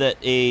one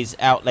that is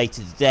out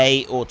later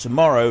today or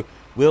tomorrow.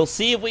 We'll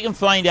see if we can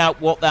find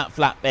out what that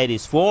flatbed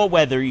is for,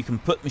 whether you can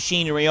put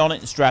machinery on it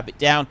and strap it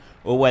down,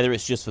 or whether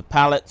it's just for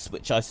pallets,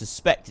 which I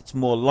suspect it's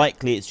more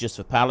likely it's just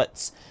for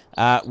pallets,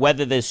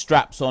 whether there's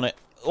straps on it.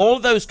 All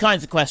of those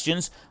kinds of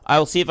questions,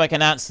 I'll see if I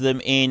can answer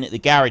them in the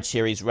garage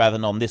series rather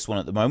than on this one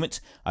at the moment.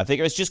 I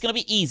figure it's just going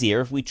to be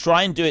easier if we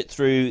try and do it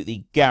through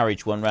the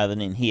garage one rather than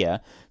in here.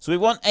 So we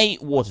want a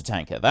water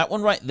tanker. That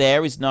one right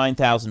there is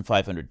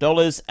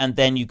 $9,500. And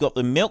then you've got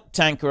the milk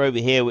tanker over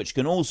here, which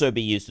can also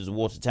be used as a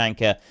water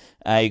tanker.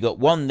 You've got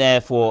one there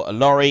for a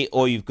lorry,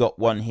 or you've got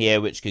one here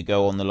which could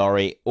go on the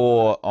lorry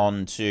or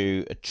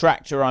onto a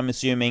tractor, I'm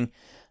assuming.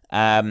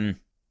 I'm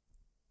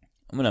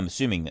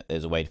assuming that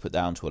there's a way to put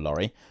that onto a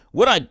lorry.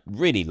 What I'd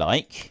really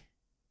like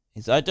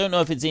is, I don't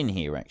know if it's in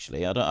here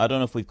actually. I don't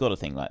know if we've got a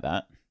thing like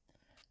that.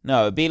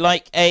 No, it'd be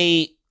like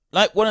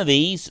one of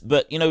these,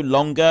 but you know,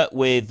 longer,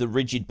 with the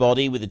rigid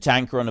body with the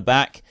tanker on the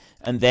back,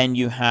 and then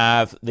you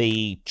have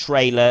the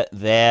trailer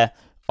there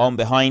on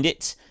behind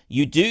it.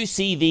 You do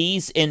see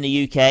these in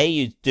the UK.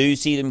 You do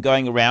see them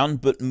going around,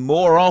 but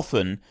more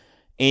often,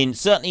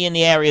 certainly in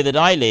the area that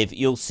I live,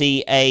 you'll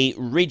see a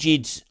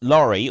rigid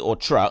lorry or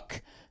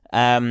truck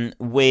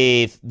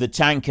with the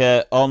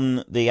tanker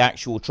on the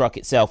actual truck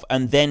itself,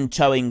 and then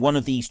towing one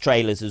of these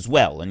trailers as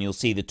well, and you'll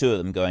see the two of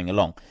them going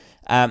along.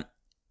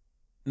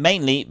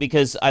 Mainly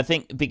because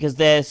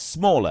they're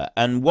smaller,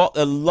 and what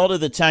a lot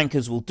of the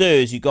tankers will do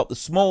is you've got the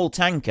small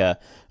tanker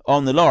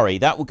on the lorry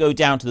that will go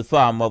down to the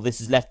farm while this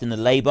is left in the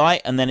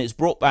lay-by, and then it's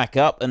brought back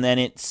up, and then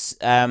it's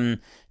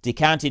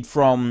decanted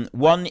from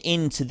one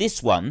into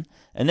this one,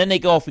 and then they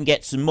go off and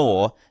get some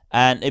more,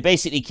 and they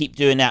basically keep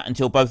doing that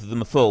until both of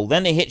them are full.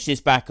 Then they hitch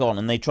this back on,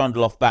 and they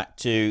trundle off back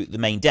to the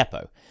main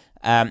depot.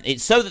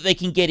 It's so that they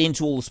can get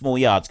into all the small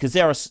yards, because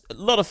there are a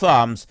lot of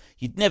farms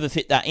you'd never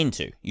fit that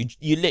into.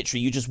 You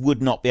literally, you just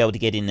would not be able to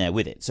get in there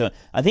with it. So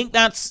I think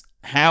that's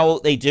how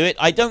they do it.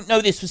 I don't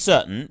know this for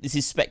certain. This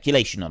is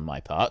speculation on my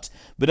part,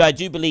 but I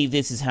do believe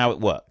this is how it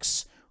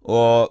works.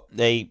 Or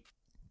they,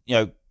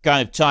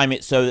 kind of time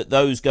it so that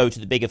those go to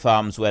the bigger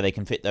farms where they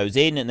can fit those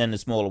in, and then the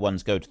smaller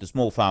ones go to the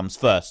small farms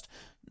first,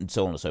 and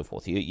so on and so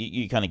forth.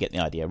 You kind of get the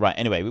idea. Right,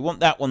 anyway, we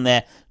want that one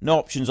there. No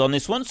options on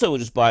this one, so we'll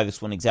just buy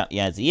this one exactly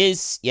as it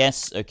is.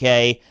 Yes,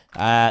 okay.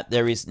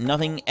 There is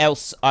nothing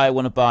else I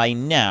want to buy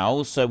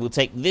now, so we'll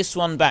take this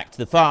one back to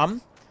the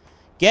farm.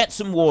 Get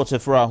some water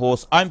for our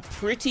horse. I'm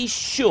pretty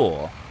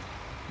sure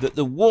that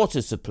the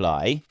water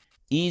supply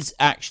is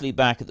actually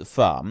back at the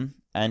farm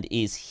and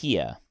is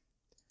here.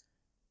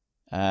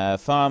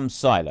 Farm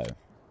silo.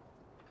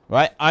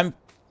 Right, I'm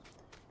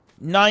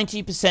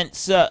 90%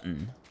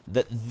 certain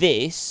that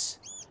this...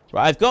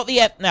 Right, I've got the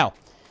F... Now,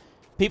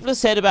 people have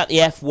said about the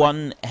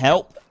F1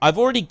 help. I've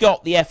already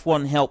got the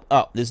F1 help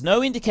up. There's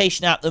no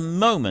indication at the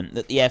moment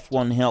that the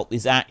F1 help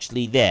is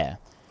actually there.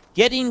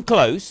 Getting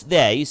close,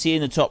 there, you see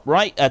in the top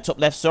right, top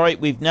left, sorry,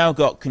 we've now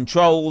got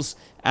controls,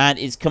 and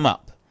it's come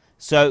up.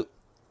 So,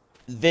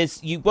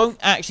 you won't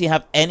actually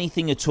have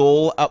anything at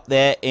all up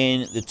there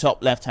in the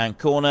top left-hand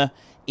corner,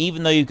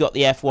 even though you've got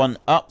the F1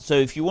 up. So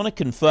if you want to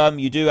confirm,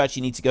 you do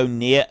actually need to go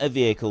near a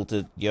vehicle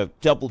to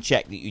double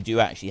check that you do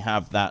actually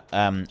have that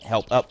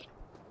help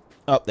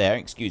up there.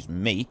 Excuse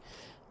me.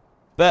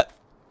 But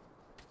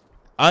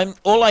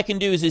all I can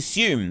do is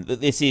assume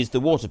that this is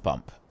the water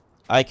pump.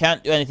 I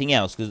can't do anything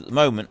else because at the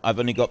moment I've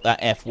only got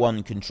that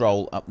F1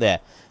 control up there.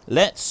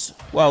 Let's,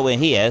 while we're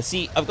here,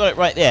 see, I've got it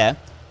right there.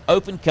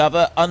 Open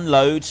cover,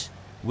 unload.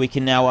 We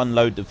can now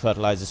unload the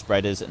fertilizer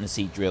spreaders and the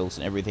seed drills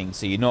and everything,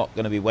 so you're not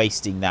going to be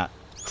wasting that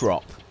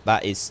crop.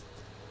 That is,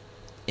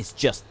 it's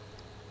just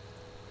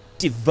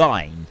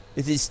divine.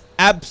 It is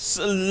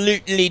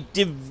absolutely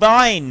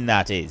divine,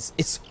 that is.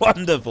 It's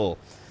wonderful.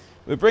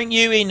 We'll bring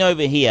you in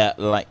over here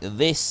like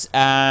this,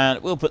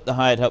 and we'll put the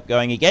hired help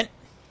going again.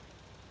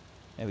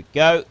 There we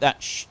go.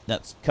 That's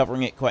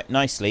covering it quite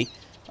nicely.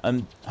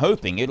 I'm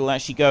hoping it'll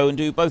actually go and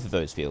do both of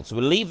those fields. So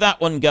we'll leave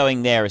that one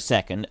going there a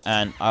second,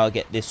 and I'll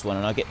get this one,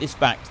 and I'll get this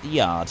back to the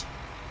yard.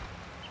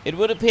 It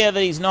would appear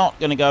that he's not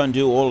going to go and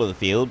do all of the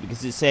field,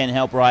 because it's saying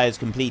helper I is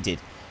completed.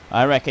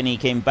 I reckon he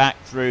came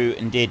back through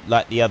and did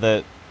like the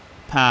other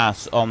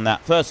pass on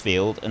that first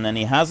field, and then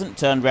he hasn't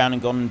turned around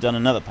and gone and done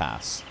another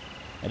pass.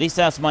 At least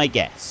that's my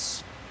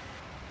guess.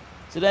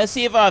 So let's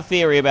see if our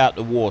theory about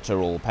the water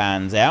all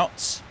pans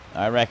out.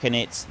 I reckon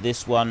it's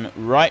this one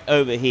right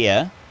over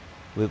here.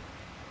 We'll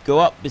go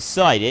up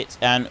beside it,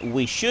 and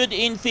we should,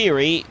 in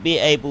theory, be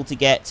able to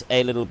get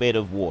a little bit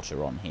of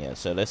water on here.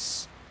 So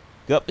let's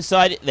go up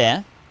beside it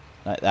there,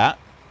 like that.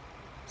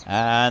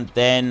 And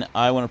then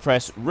I want to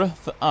press R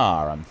for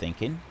R, I'm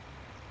thinking.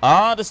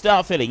 R to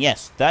start filling.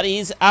 Yes, that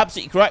is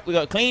absolutely correct. We've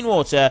got clean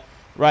water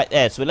right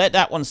there. So we'll let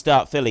that one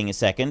start filling a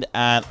second,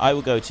 and I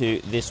will go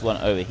to this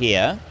one over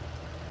here.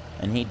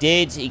 And he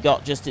did. He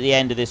got just to the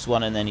end of this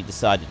one, and then he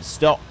decided to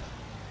stop.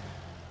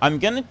 I'm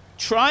going to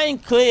try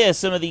and clear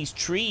some of these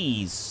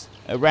trees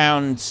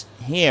around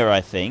here,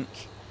 I think.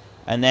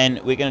 And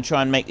then we're going to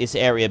try and make this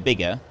area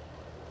bigger.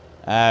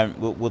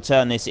 We'll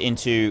turn this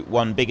into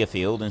one bigger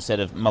field instead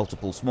of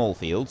multiple small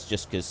fields,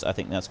 just because I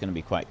think that's going to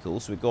be quite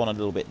cool. So we've gone a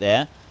little bit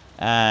there.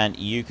 And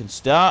you can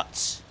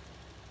start.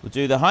 We'll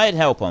do the hired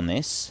help on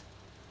this.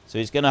 So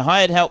he's going to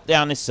hired help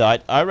down this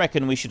side. I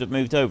reckon we should have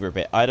moved over a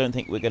bit. I don't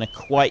think we're going to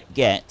quite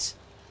get...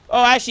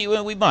 Oh, actually,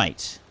 well, we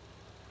might.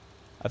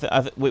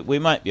 We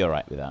might be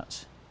alright with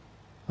that.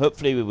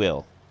 Hopefully we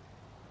will.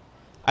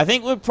 I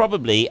think we're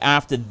probably,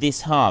 after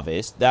this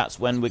harvest, that's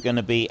when we're going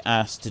to be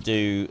asked to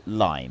do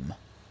lime.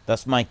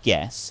 That's my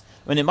guess.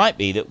 I mean, it might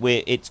be that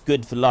it's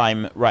good for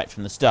lime right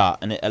from the start,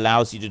 and it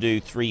allows you to do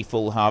 3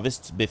 full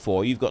harvests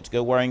before you've got to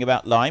go worrying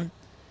about lime.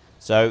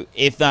 So,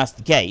 if that's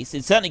the case,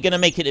 it's certainly going to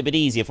make it a bit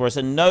easier for us.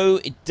 And no,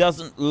 it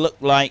doesn't look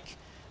like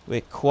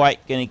we're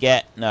quite going to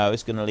get... No,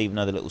 it's going to leave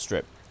another little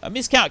strip. I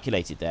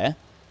miscalculated there.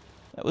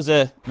 That was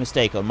a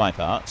mistake on my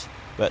part.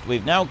 But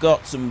we've now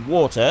got some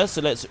water,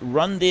 so let's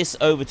run this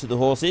over to the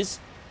horses,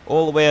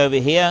 all the way over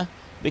here.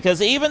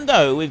 Because even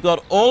though we've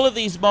got all of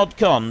these mod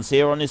cons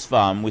here on this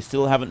farm, we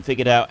still haven't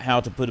figured out how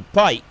to put a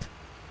pipe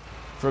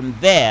from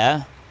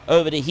there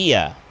over to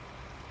here.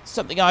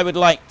 Something I would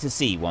like to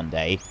see one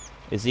day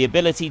is the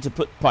ability to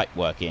put pipe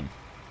work in.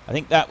 I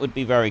think that would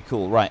be very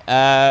cool. Right,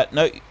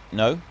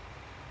 no.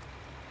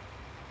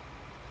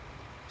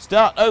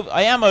 Start over.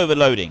 I am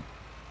overloading.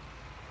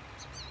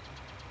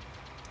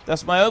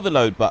 That's my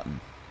overload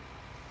button.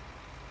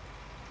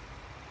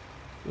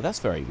 Well, that's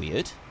very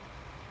weird.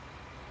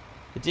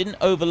 It didn't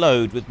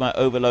overload with my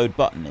overload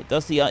button. It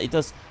does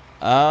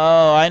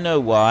Oh, I know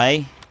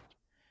why.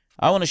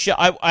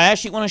 I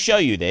actually want to show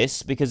you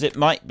this because it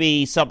might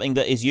be something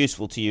that is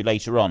useful to you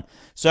later on.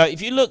 So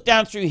if you look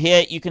down through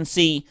here, you can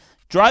see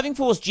Driving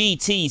Force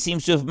GT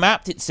seems to have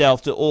mapped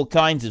itself to all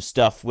kinds of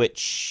stuff,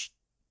 which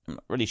I'm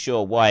not really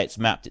sure why it's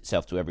mapped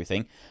itself to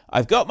everything.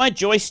 I've got my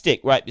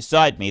joystick right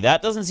beside me.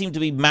 That doesn't seem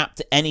to be mapped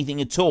to anything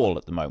at all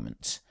at the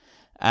moment.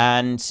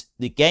 And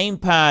the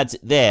gamepad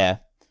there,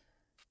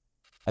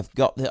 I've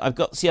got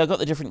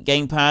the different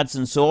gamepads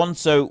and so on.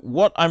 So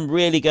what I'm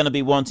really going to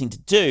be wanting to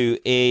do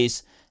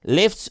is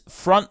lift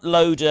front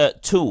loader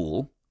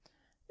tool.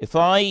 If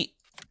I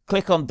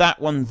click on that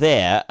one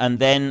there, and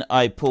then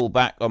I pull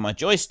back on my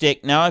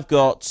joystick, now I've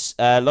got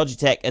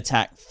Logitech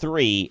Attack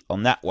 3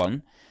 on that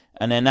one.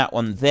 And then that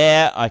one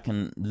there, I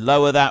can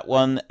lower that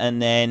one, and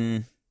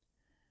then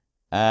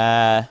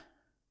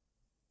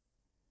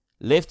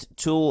lift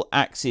tool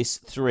axis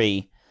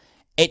 3.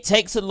 It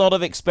takes a lot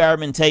of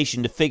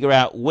experimentation to figure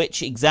out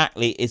which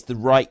exactly is the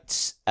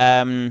right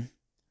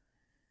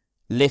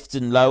lift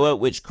and lower,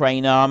 which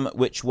crane arm,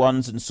 which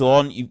ones, and so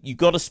on. You've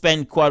got to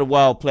spend quite a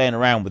while playing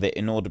around with it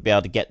in order to be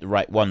able to get the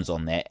right ones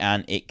on there,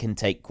 and it can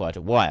take quite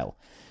a while.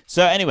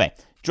 So anyway,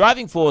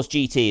 Driving Force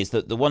GT is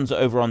the ones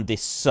over on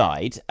this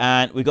side,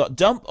 and we've got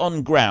dump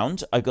on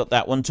ground. I've got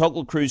that one.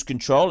 Toggle cruise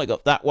control, I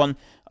got that one.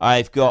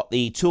 I've got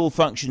the tool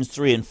functions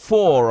 3 and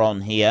 4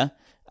 on here.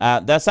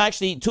 That's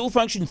actually, tool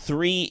function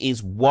 3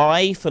 is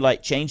Y for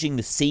like changing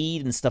the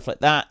seed and stuff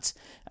like that.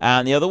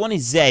 And the other one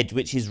is Z,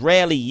 which is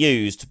rarely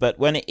used, but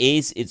when it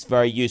is, it's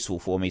very useful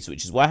for me. So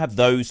which is why I have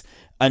those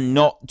and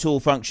not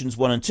tool functions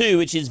 1 and 2,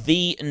 which is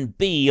V and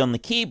B on the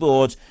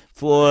keyboard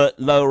for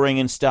lowering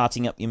and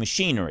starting up your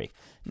machinery.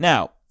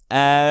 Now,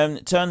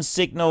 turn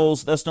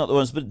signals, that's not the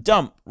ones, but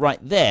dump right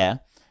there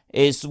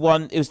is the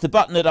one, it was the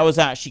button that I was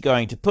actually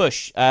going to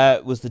push,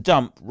 was the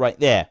dump right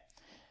there.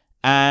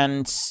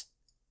 And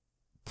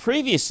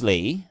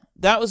previously,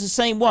 that was the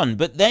same one,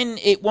 but then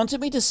it wanted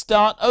me to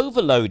start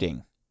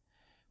overloading,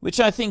 which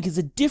I think is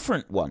a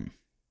different one.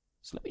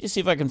 So let me just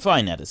see if I can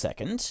find that a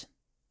second.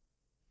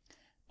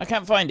 I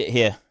can't find it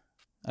here.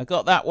 I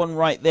got that one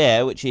right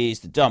there, which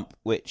is the dump,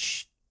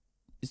 which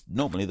is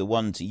normally the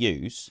one to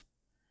use.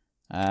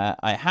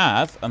 I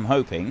have, I'm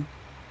hoping,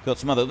 got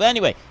some other... But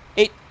anyway,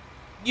 it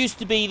used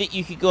to be that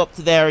you could go up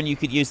to there and you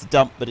could use the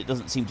dump, but it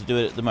doesn't seem to do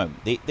it at the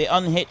moment. The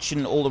unhitch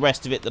and all the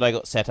rest of it that I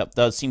got set up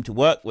does seem to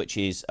work, which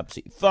is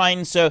absolutely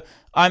fine. So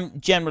I'm,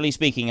 generally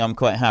speaking, I'm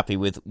quite happy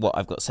with what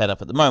I've got set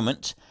up at the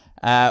moment.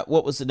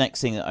 What was the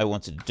next thing that I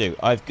wanted to do?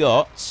 I've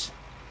got...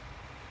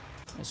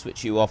 Let's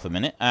switch you off a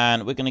minute,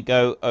 and we're going to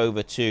go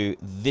over to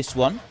this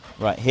one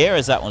right here,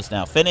 as that one's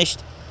now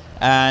finished.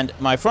 And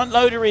my front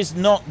loader is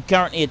not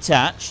currently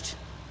attached.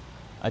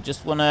 I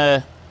just want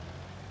to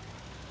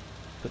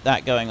put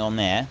that going on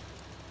there.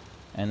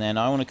 And then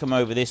I want to come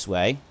over this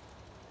way.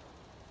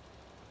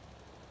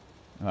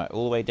 Right,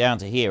 all the way down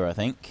to here, I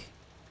think.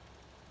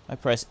 I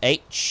press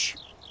H.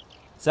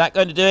 Is that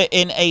going to do it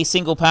in a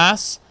single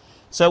pass?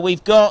 So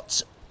we've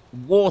got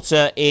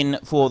water in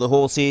for the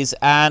horses,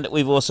 and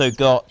we've also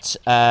got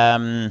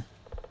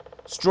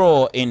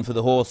straw in for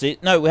the horses.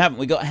 No, we haven't.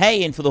 We got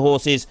hay in for the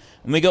horses,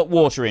 and we got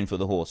water in for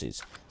the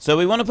horses. So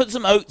we want to put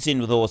some oats in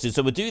with the horses,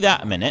 so we'll do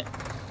that a minute.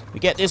 We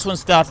get this one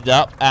started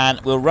up,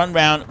 and we'll run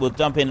round, we'll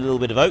dump in a little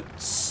bit of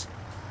oats,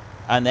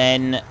 and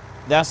then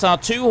that's our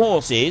 2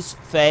 horses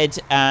fed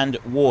and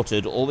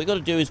watered. All we got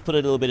to do is put a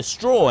little bit of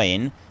straw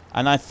in,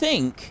 and I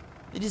think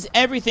it is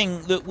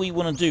everything that we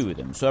want to do with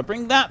them. So I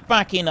bring that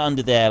back in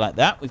under there like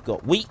that. We've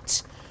got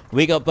wheat,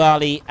 we got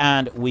barley,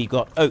 and we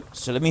got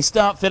oats. So let me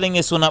start filling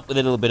this one up with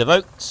a little bit of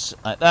oats,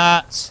 like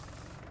that.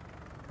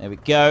 There we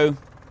go.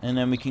 And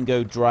then we can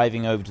go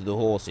driving over to the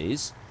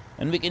horses,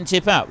 and we can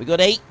tip out. We've got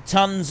 8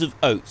 tons of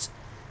oats.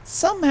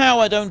 Somehow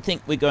I don't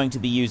think we're going to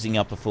be using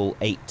up a full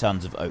 8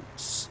 tons of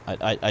oats.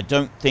 I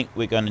don't think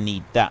we're going to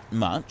need that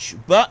much,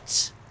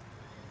 but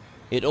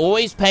it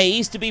always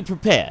pays to be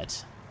prepared.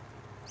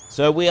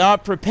 So we are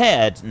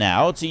prepared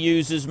now to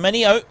use as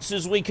many oats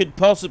as we could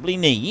possibly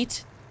need.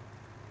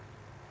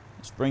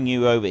 Let's bring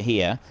you over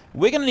here.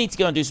 We're going to need to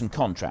go and do some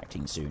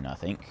contracting soon, I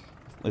think.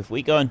 If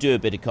we go and do a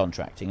bit of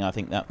contracting, I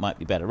think that might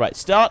be better. Right,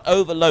 start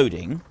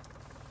overloading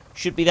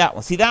should be that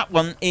one. See, that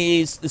one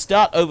is, the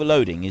start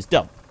overloading is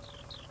dump.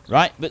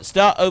 Right, but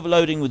start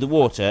overloading with the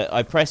water,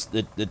 I pressed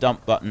the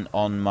dump button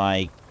on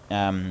my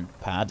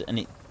pad, and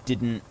it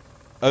didn't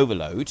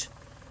overload.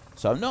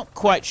 So I'm not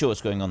quite sure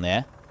what's going on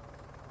there.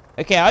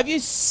 Okay, I've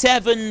used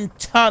 7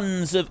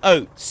 tons of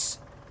oats.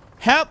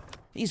 How?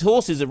 These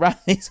horses are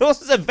these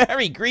horses are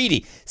very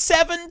greedy.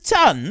 7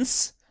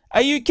 tons?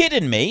 Are you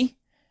kidding me?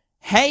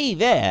 Hay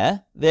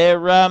there.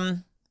 They're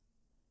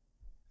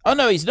oh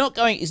no, he's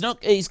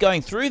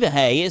going through the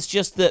hay. It's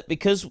just that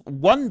because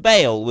one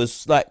bale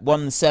was like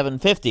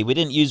 1,750, we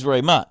didn't use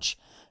very much.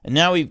 And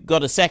now we've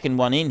got a second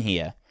one in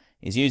here.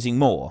 He's using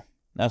more.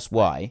 That's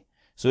why.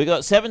 So we've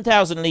got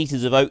 7,000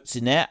 litres of oats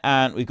in there,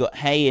 and we've got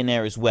hay in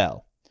there as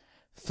well.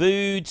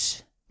 Food,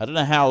 I don't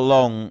know how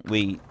long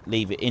we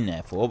leave it in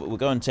there for, but we'll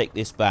go and take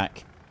this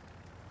back.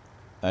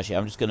 Actually,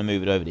 I'm just going to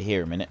move it over to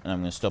here a minute, and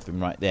I'm going to stop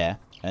him right there.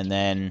 And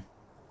then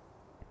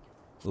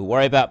we'll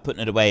worry about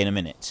putting it away in a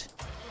minute.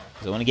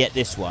 Because I want to get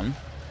this one.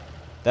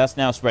 That's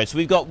now spread. So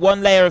we've got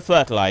 1 layer of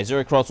fertilizer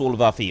across all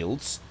of our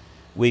fields.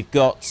 we've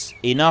got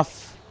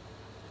enough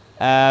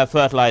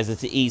fertilizer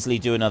to easily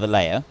do another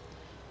layer.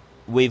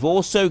 We've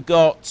also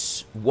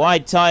got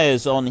wide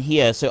tires on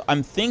here, so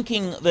I'm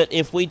thinking that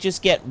if we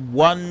just get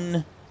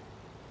one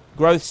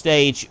growth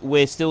stage,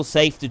 we're still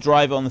safe to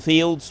drive on the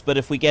fields, but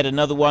if we get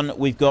another one,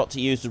 we've got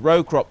to use the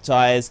row crop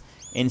tires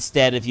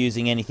instead of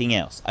using anything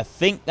else. I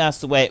think that's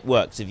the way it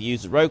works. If you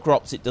use the row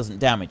crops, it doesn't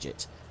damage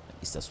it. At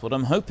least that's what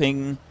I'm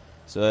hoping.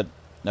 So,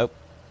 nope,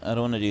 I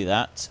don't want to do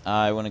that.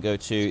 I want to go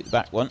to the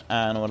back one,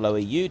 and I want to lower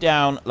you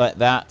down like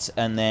that,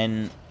 and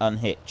then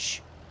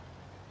unhitch.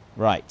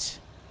 Right.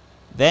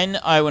 Then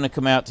I want to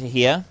come out to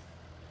here,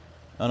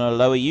 and I'll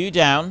lower you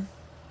down,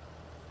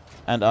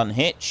 and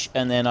unhitch,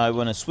 and then I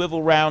want to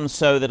swivel round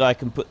so that I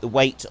can put the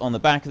weight on the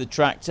back of the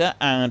tractor,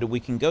 and we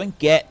can go and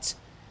get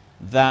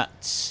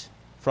that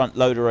front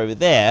loader over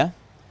there.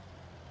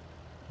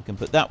 We can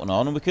put that one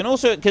on, and we can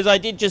also, because I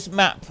did just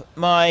map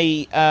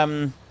my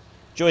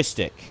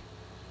joystick,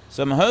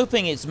 so I'm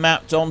hoping it's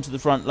mapped onto the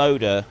front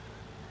loader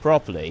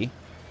properly,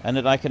 and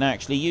that I can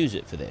actually use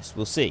it for this.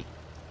 We'll see.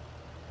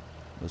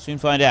 We'll soon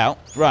find out.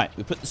 Right,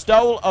 we put the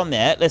stole on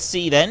there. Let's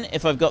see then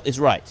if I've got this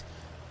right.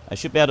 I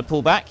should be able to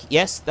pull back.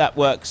 Yes, that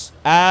works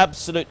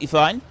absolutely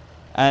fine.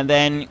 And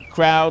then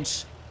crowd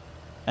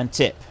and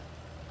tip.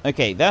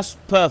 Okay, that's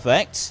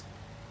perfect.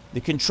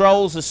 The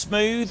controls are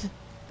smooth.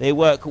 They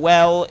work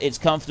well. It's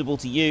comfortable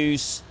to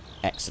use.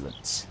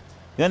 Excellent.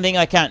 The only thing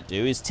I can't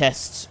do is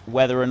test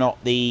whether or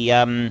not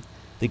the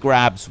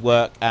grabs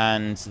work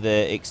and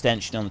the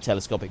extension on the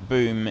telescopic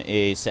boom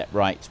is set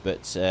right.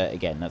 But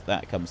again,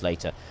 that comes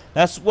later.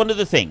 That's one of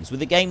the things.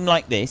 With a game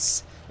like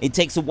this, it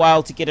takes a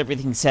while to get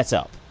everything set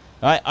up.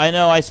 Right? I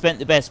know I spent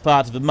the best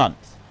part of a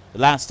month the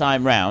last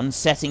time round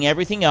setting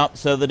everything up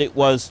so that it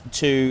was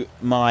to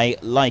my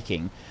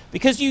liking.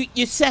 Because you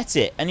set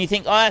it and you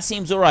think, oh, that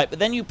seems alright. But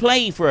then you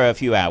play for a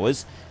few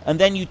hours and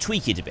then you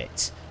tweak it a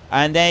bit.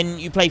 And then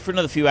you play for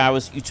another few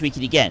hours, you tweak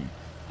it again.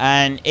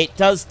 And it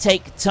does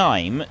take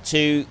time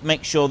to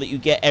make sure that you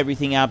get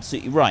everything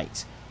absolutely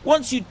right.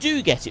 Once you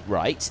do get it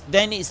right,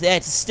 then it's there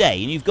to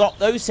stay. And you've got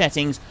those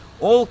settings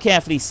all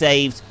carefully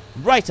saved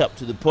right up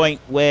to the point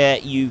where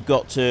you've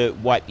got to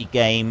wipe your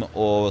game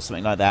or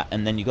something like that.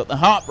 And then you've got the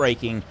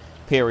heartbreaking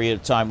period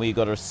of time where you've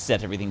got to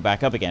set everything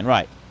back up again.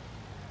 Right.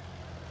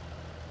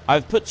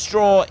 I've put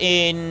straw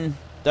in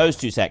those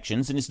two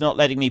sections, and it's not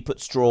letting me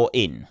put straw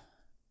in.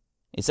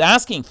 It's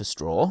asking for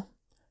straw.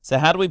 So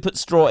how do we put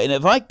straw in?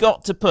 Have I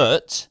got to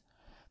put...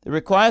 They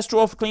require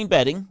straw for clean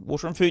bedding,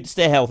 water and food to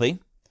stay healthy.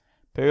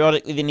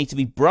 Periodically, they need to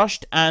be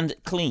brushed and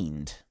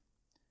cleaned.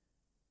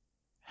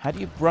 How do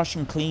you brush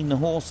and clean the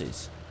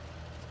horses?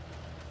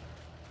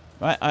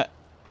 Right,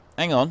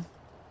 hang on. I'm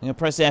going to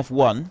press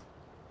F1.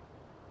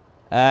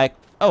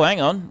 Oh,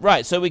 hang on.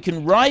 Right, so we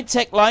can ride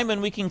Tech Lime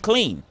and we can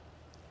clean.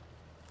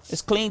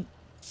 Let's clean...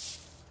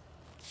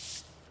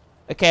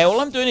 Okay, all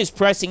I'm doing is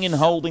pressing and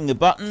holding the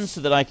button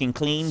so that I can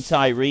clean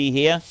Tyree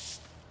here.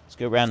 Let's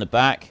go around the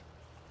back.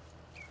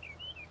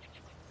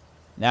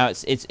 Now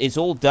it's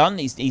all done.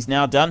 He's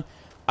now done.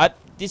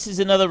 This is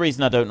another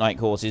reason I don't like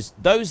horses.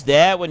 Those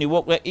there, when you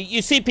walk...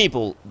 You see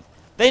people,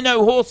 they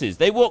know horses.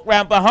 They walk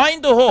round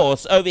behind the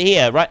horse over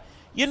here, right?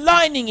 You're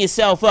lining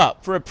yourself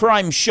up for a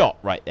prime shot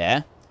right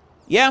there.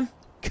 Yeah?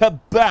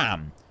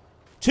 Kabam!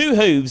 2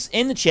 hooves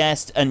in the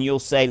chest and you're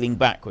sailing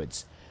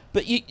backwards.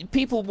 But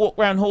people walk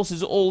around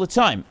horses all the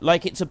time,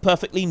 like it's a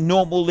perfectly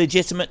normal,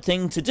 legitimate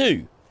thing to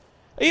do.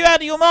 Are you out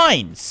of your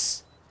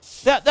minds?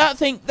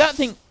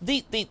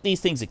 These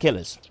things are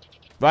killers,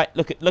 right?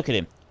 Look at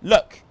him.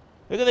 Look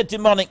at the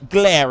demonic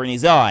glare in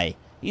his eye.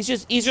 He's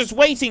just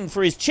waiting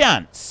for his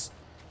chance.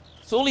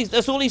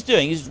 That's all he's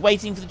doing. He's just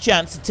waiting for the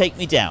chance to take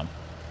me down.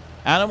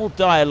 Animal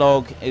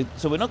dialogue.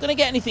 So we're not going to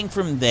get anything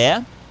from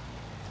there.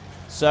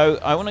 So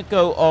I want to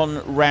go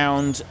on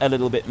round a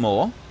little bit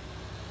more.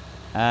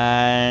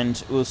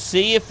 And we'll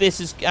see if this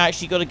has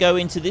actually got to go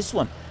into this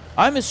one.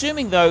 I'm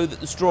assuming, though, that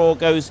the straw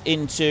goes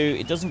into...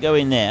 It doesn't go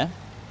in there.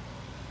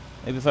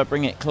 Maybe if I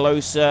bring it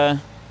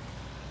closer...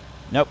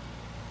 Nope.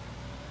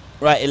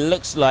 Right, it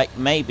looks like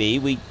maybe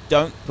we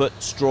don't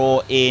put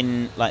straw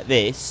in like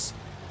this.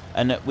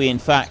 And that we, in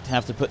fact,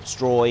 have to put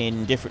straw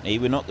in differently.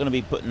 We're not going to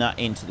be putting that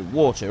into the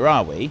water,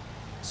 are we?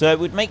 So it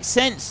would make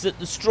sense that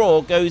the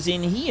straw goes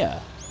in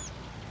here.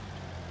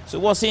 So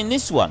what's in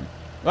this one?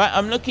 Right,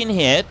 I'm looking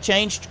here.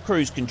 Change to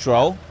cruise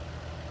control.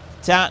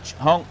 Attach,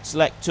 honk,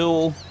 select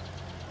tool.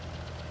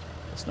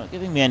 It's not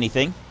giving me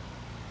anything.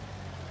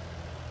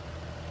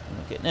 I'm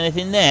not getting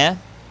anything there.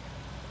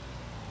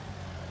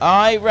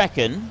 I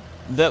reckon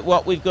that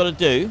what we've got to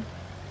do...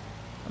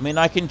 I mean,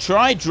 I can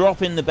try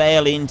dropping the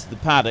bale into the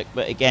paddock,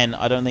 but again,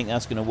 I don't think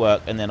that's going to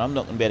work, and then I'm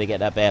not going to be able to get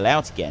that bale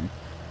out again.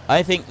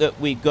 I think that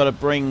we've got to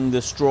bring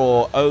the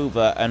straw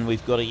over, and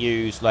we've got to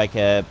use, like,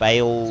 a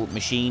bale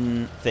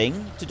machine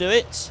thing to do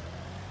it,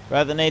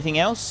 rather than anything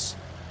else.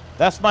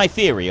 That's my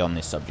theory on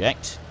this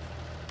subject.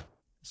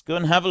 Let's go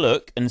and have a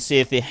look and see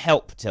if the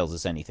help tells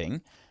us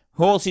anything.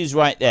 Horses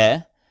right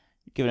there.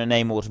 Given a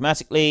name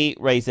automatically.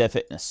 Raise their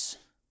fitness.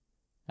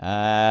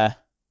 Production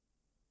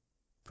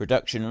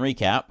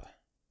recap.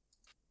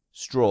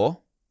 straw.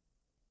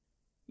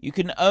 You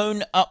can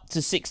own up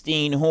to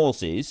 16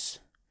 horses.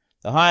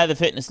 The higher the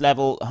fitness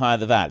level, the higher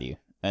the value.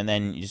 And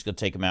then you just got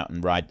to take them out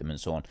and ride them and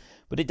so on.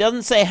 But it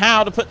doesn't say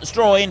how to put the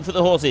straw in for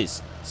the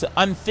horses. So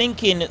I'm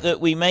thinking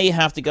that we may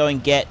have to go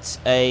and get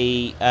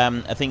a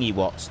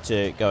thingy-what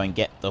to go and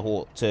get the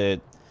horse to...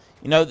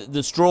 You know,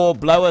 the straw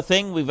blower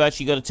thing? We've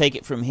actually got to take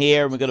it from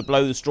here and we've got to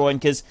blow the straw in.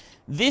 Because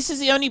this is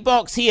the only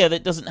box here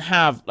that doesn't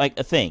have, like,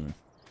 a thing.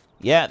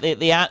 Yeah,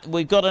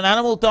 we've got an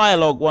animal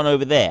dialogue one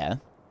over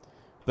there.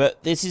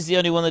 But this is the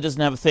only one that doesn't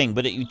have a thing.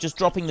 But just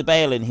dropping the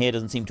bale in here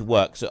doesn't seem to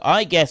work. So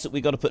I guess that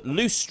we've got to put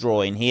loose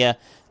straw in here.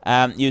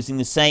 Using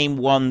the same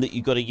one that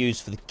you've got to use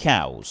for the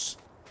cows.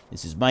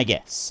 This is my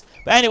guess.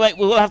 But anyway,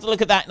 we will have to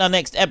look at that in our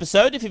next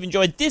episode. If you've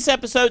enjoyed this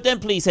episode, then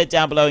please head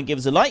down below and give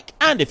us a like.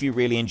 And if you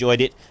really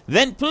enjoyed it,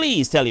 then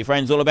please tell your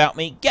friends all about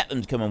me. Get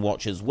them to come and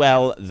watch as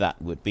well.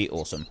 That would be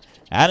awesome.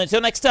 And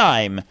until next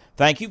time,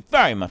 thank you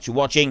very much for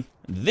watching.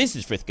 This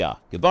is Frithgar.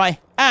 Goodbye,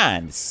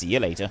 and see you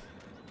later.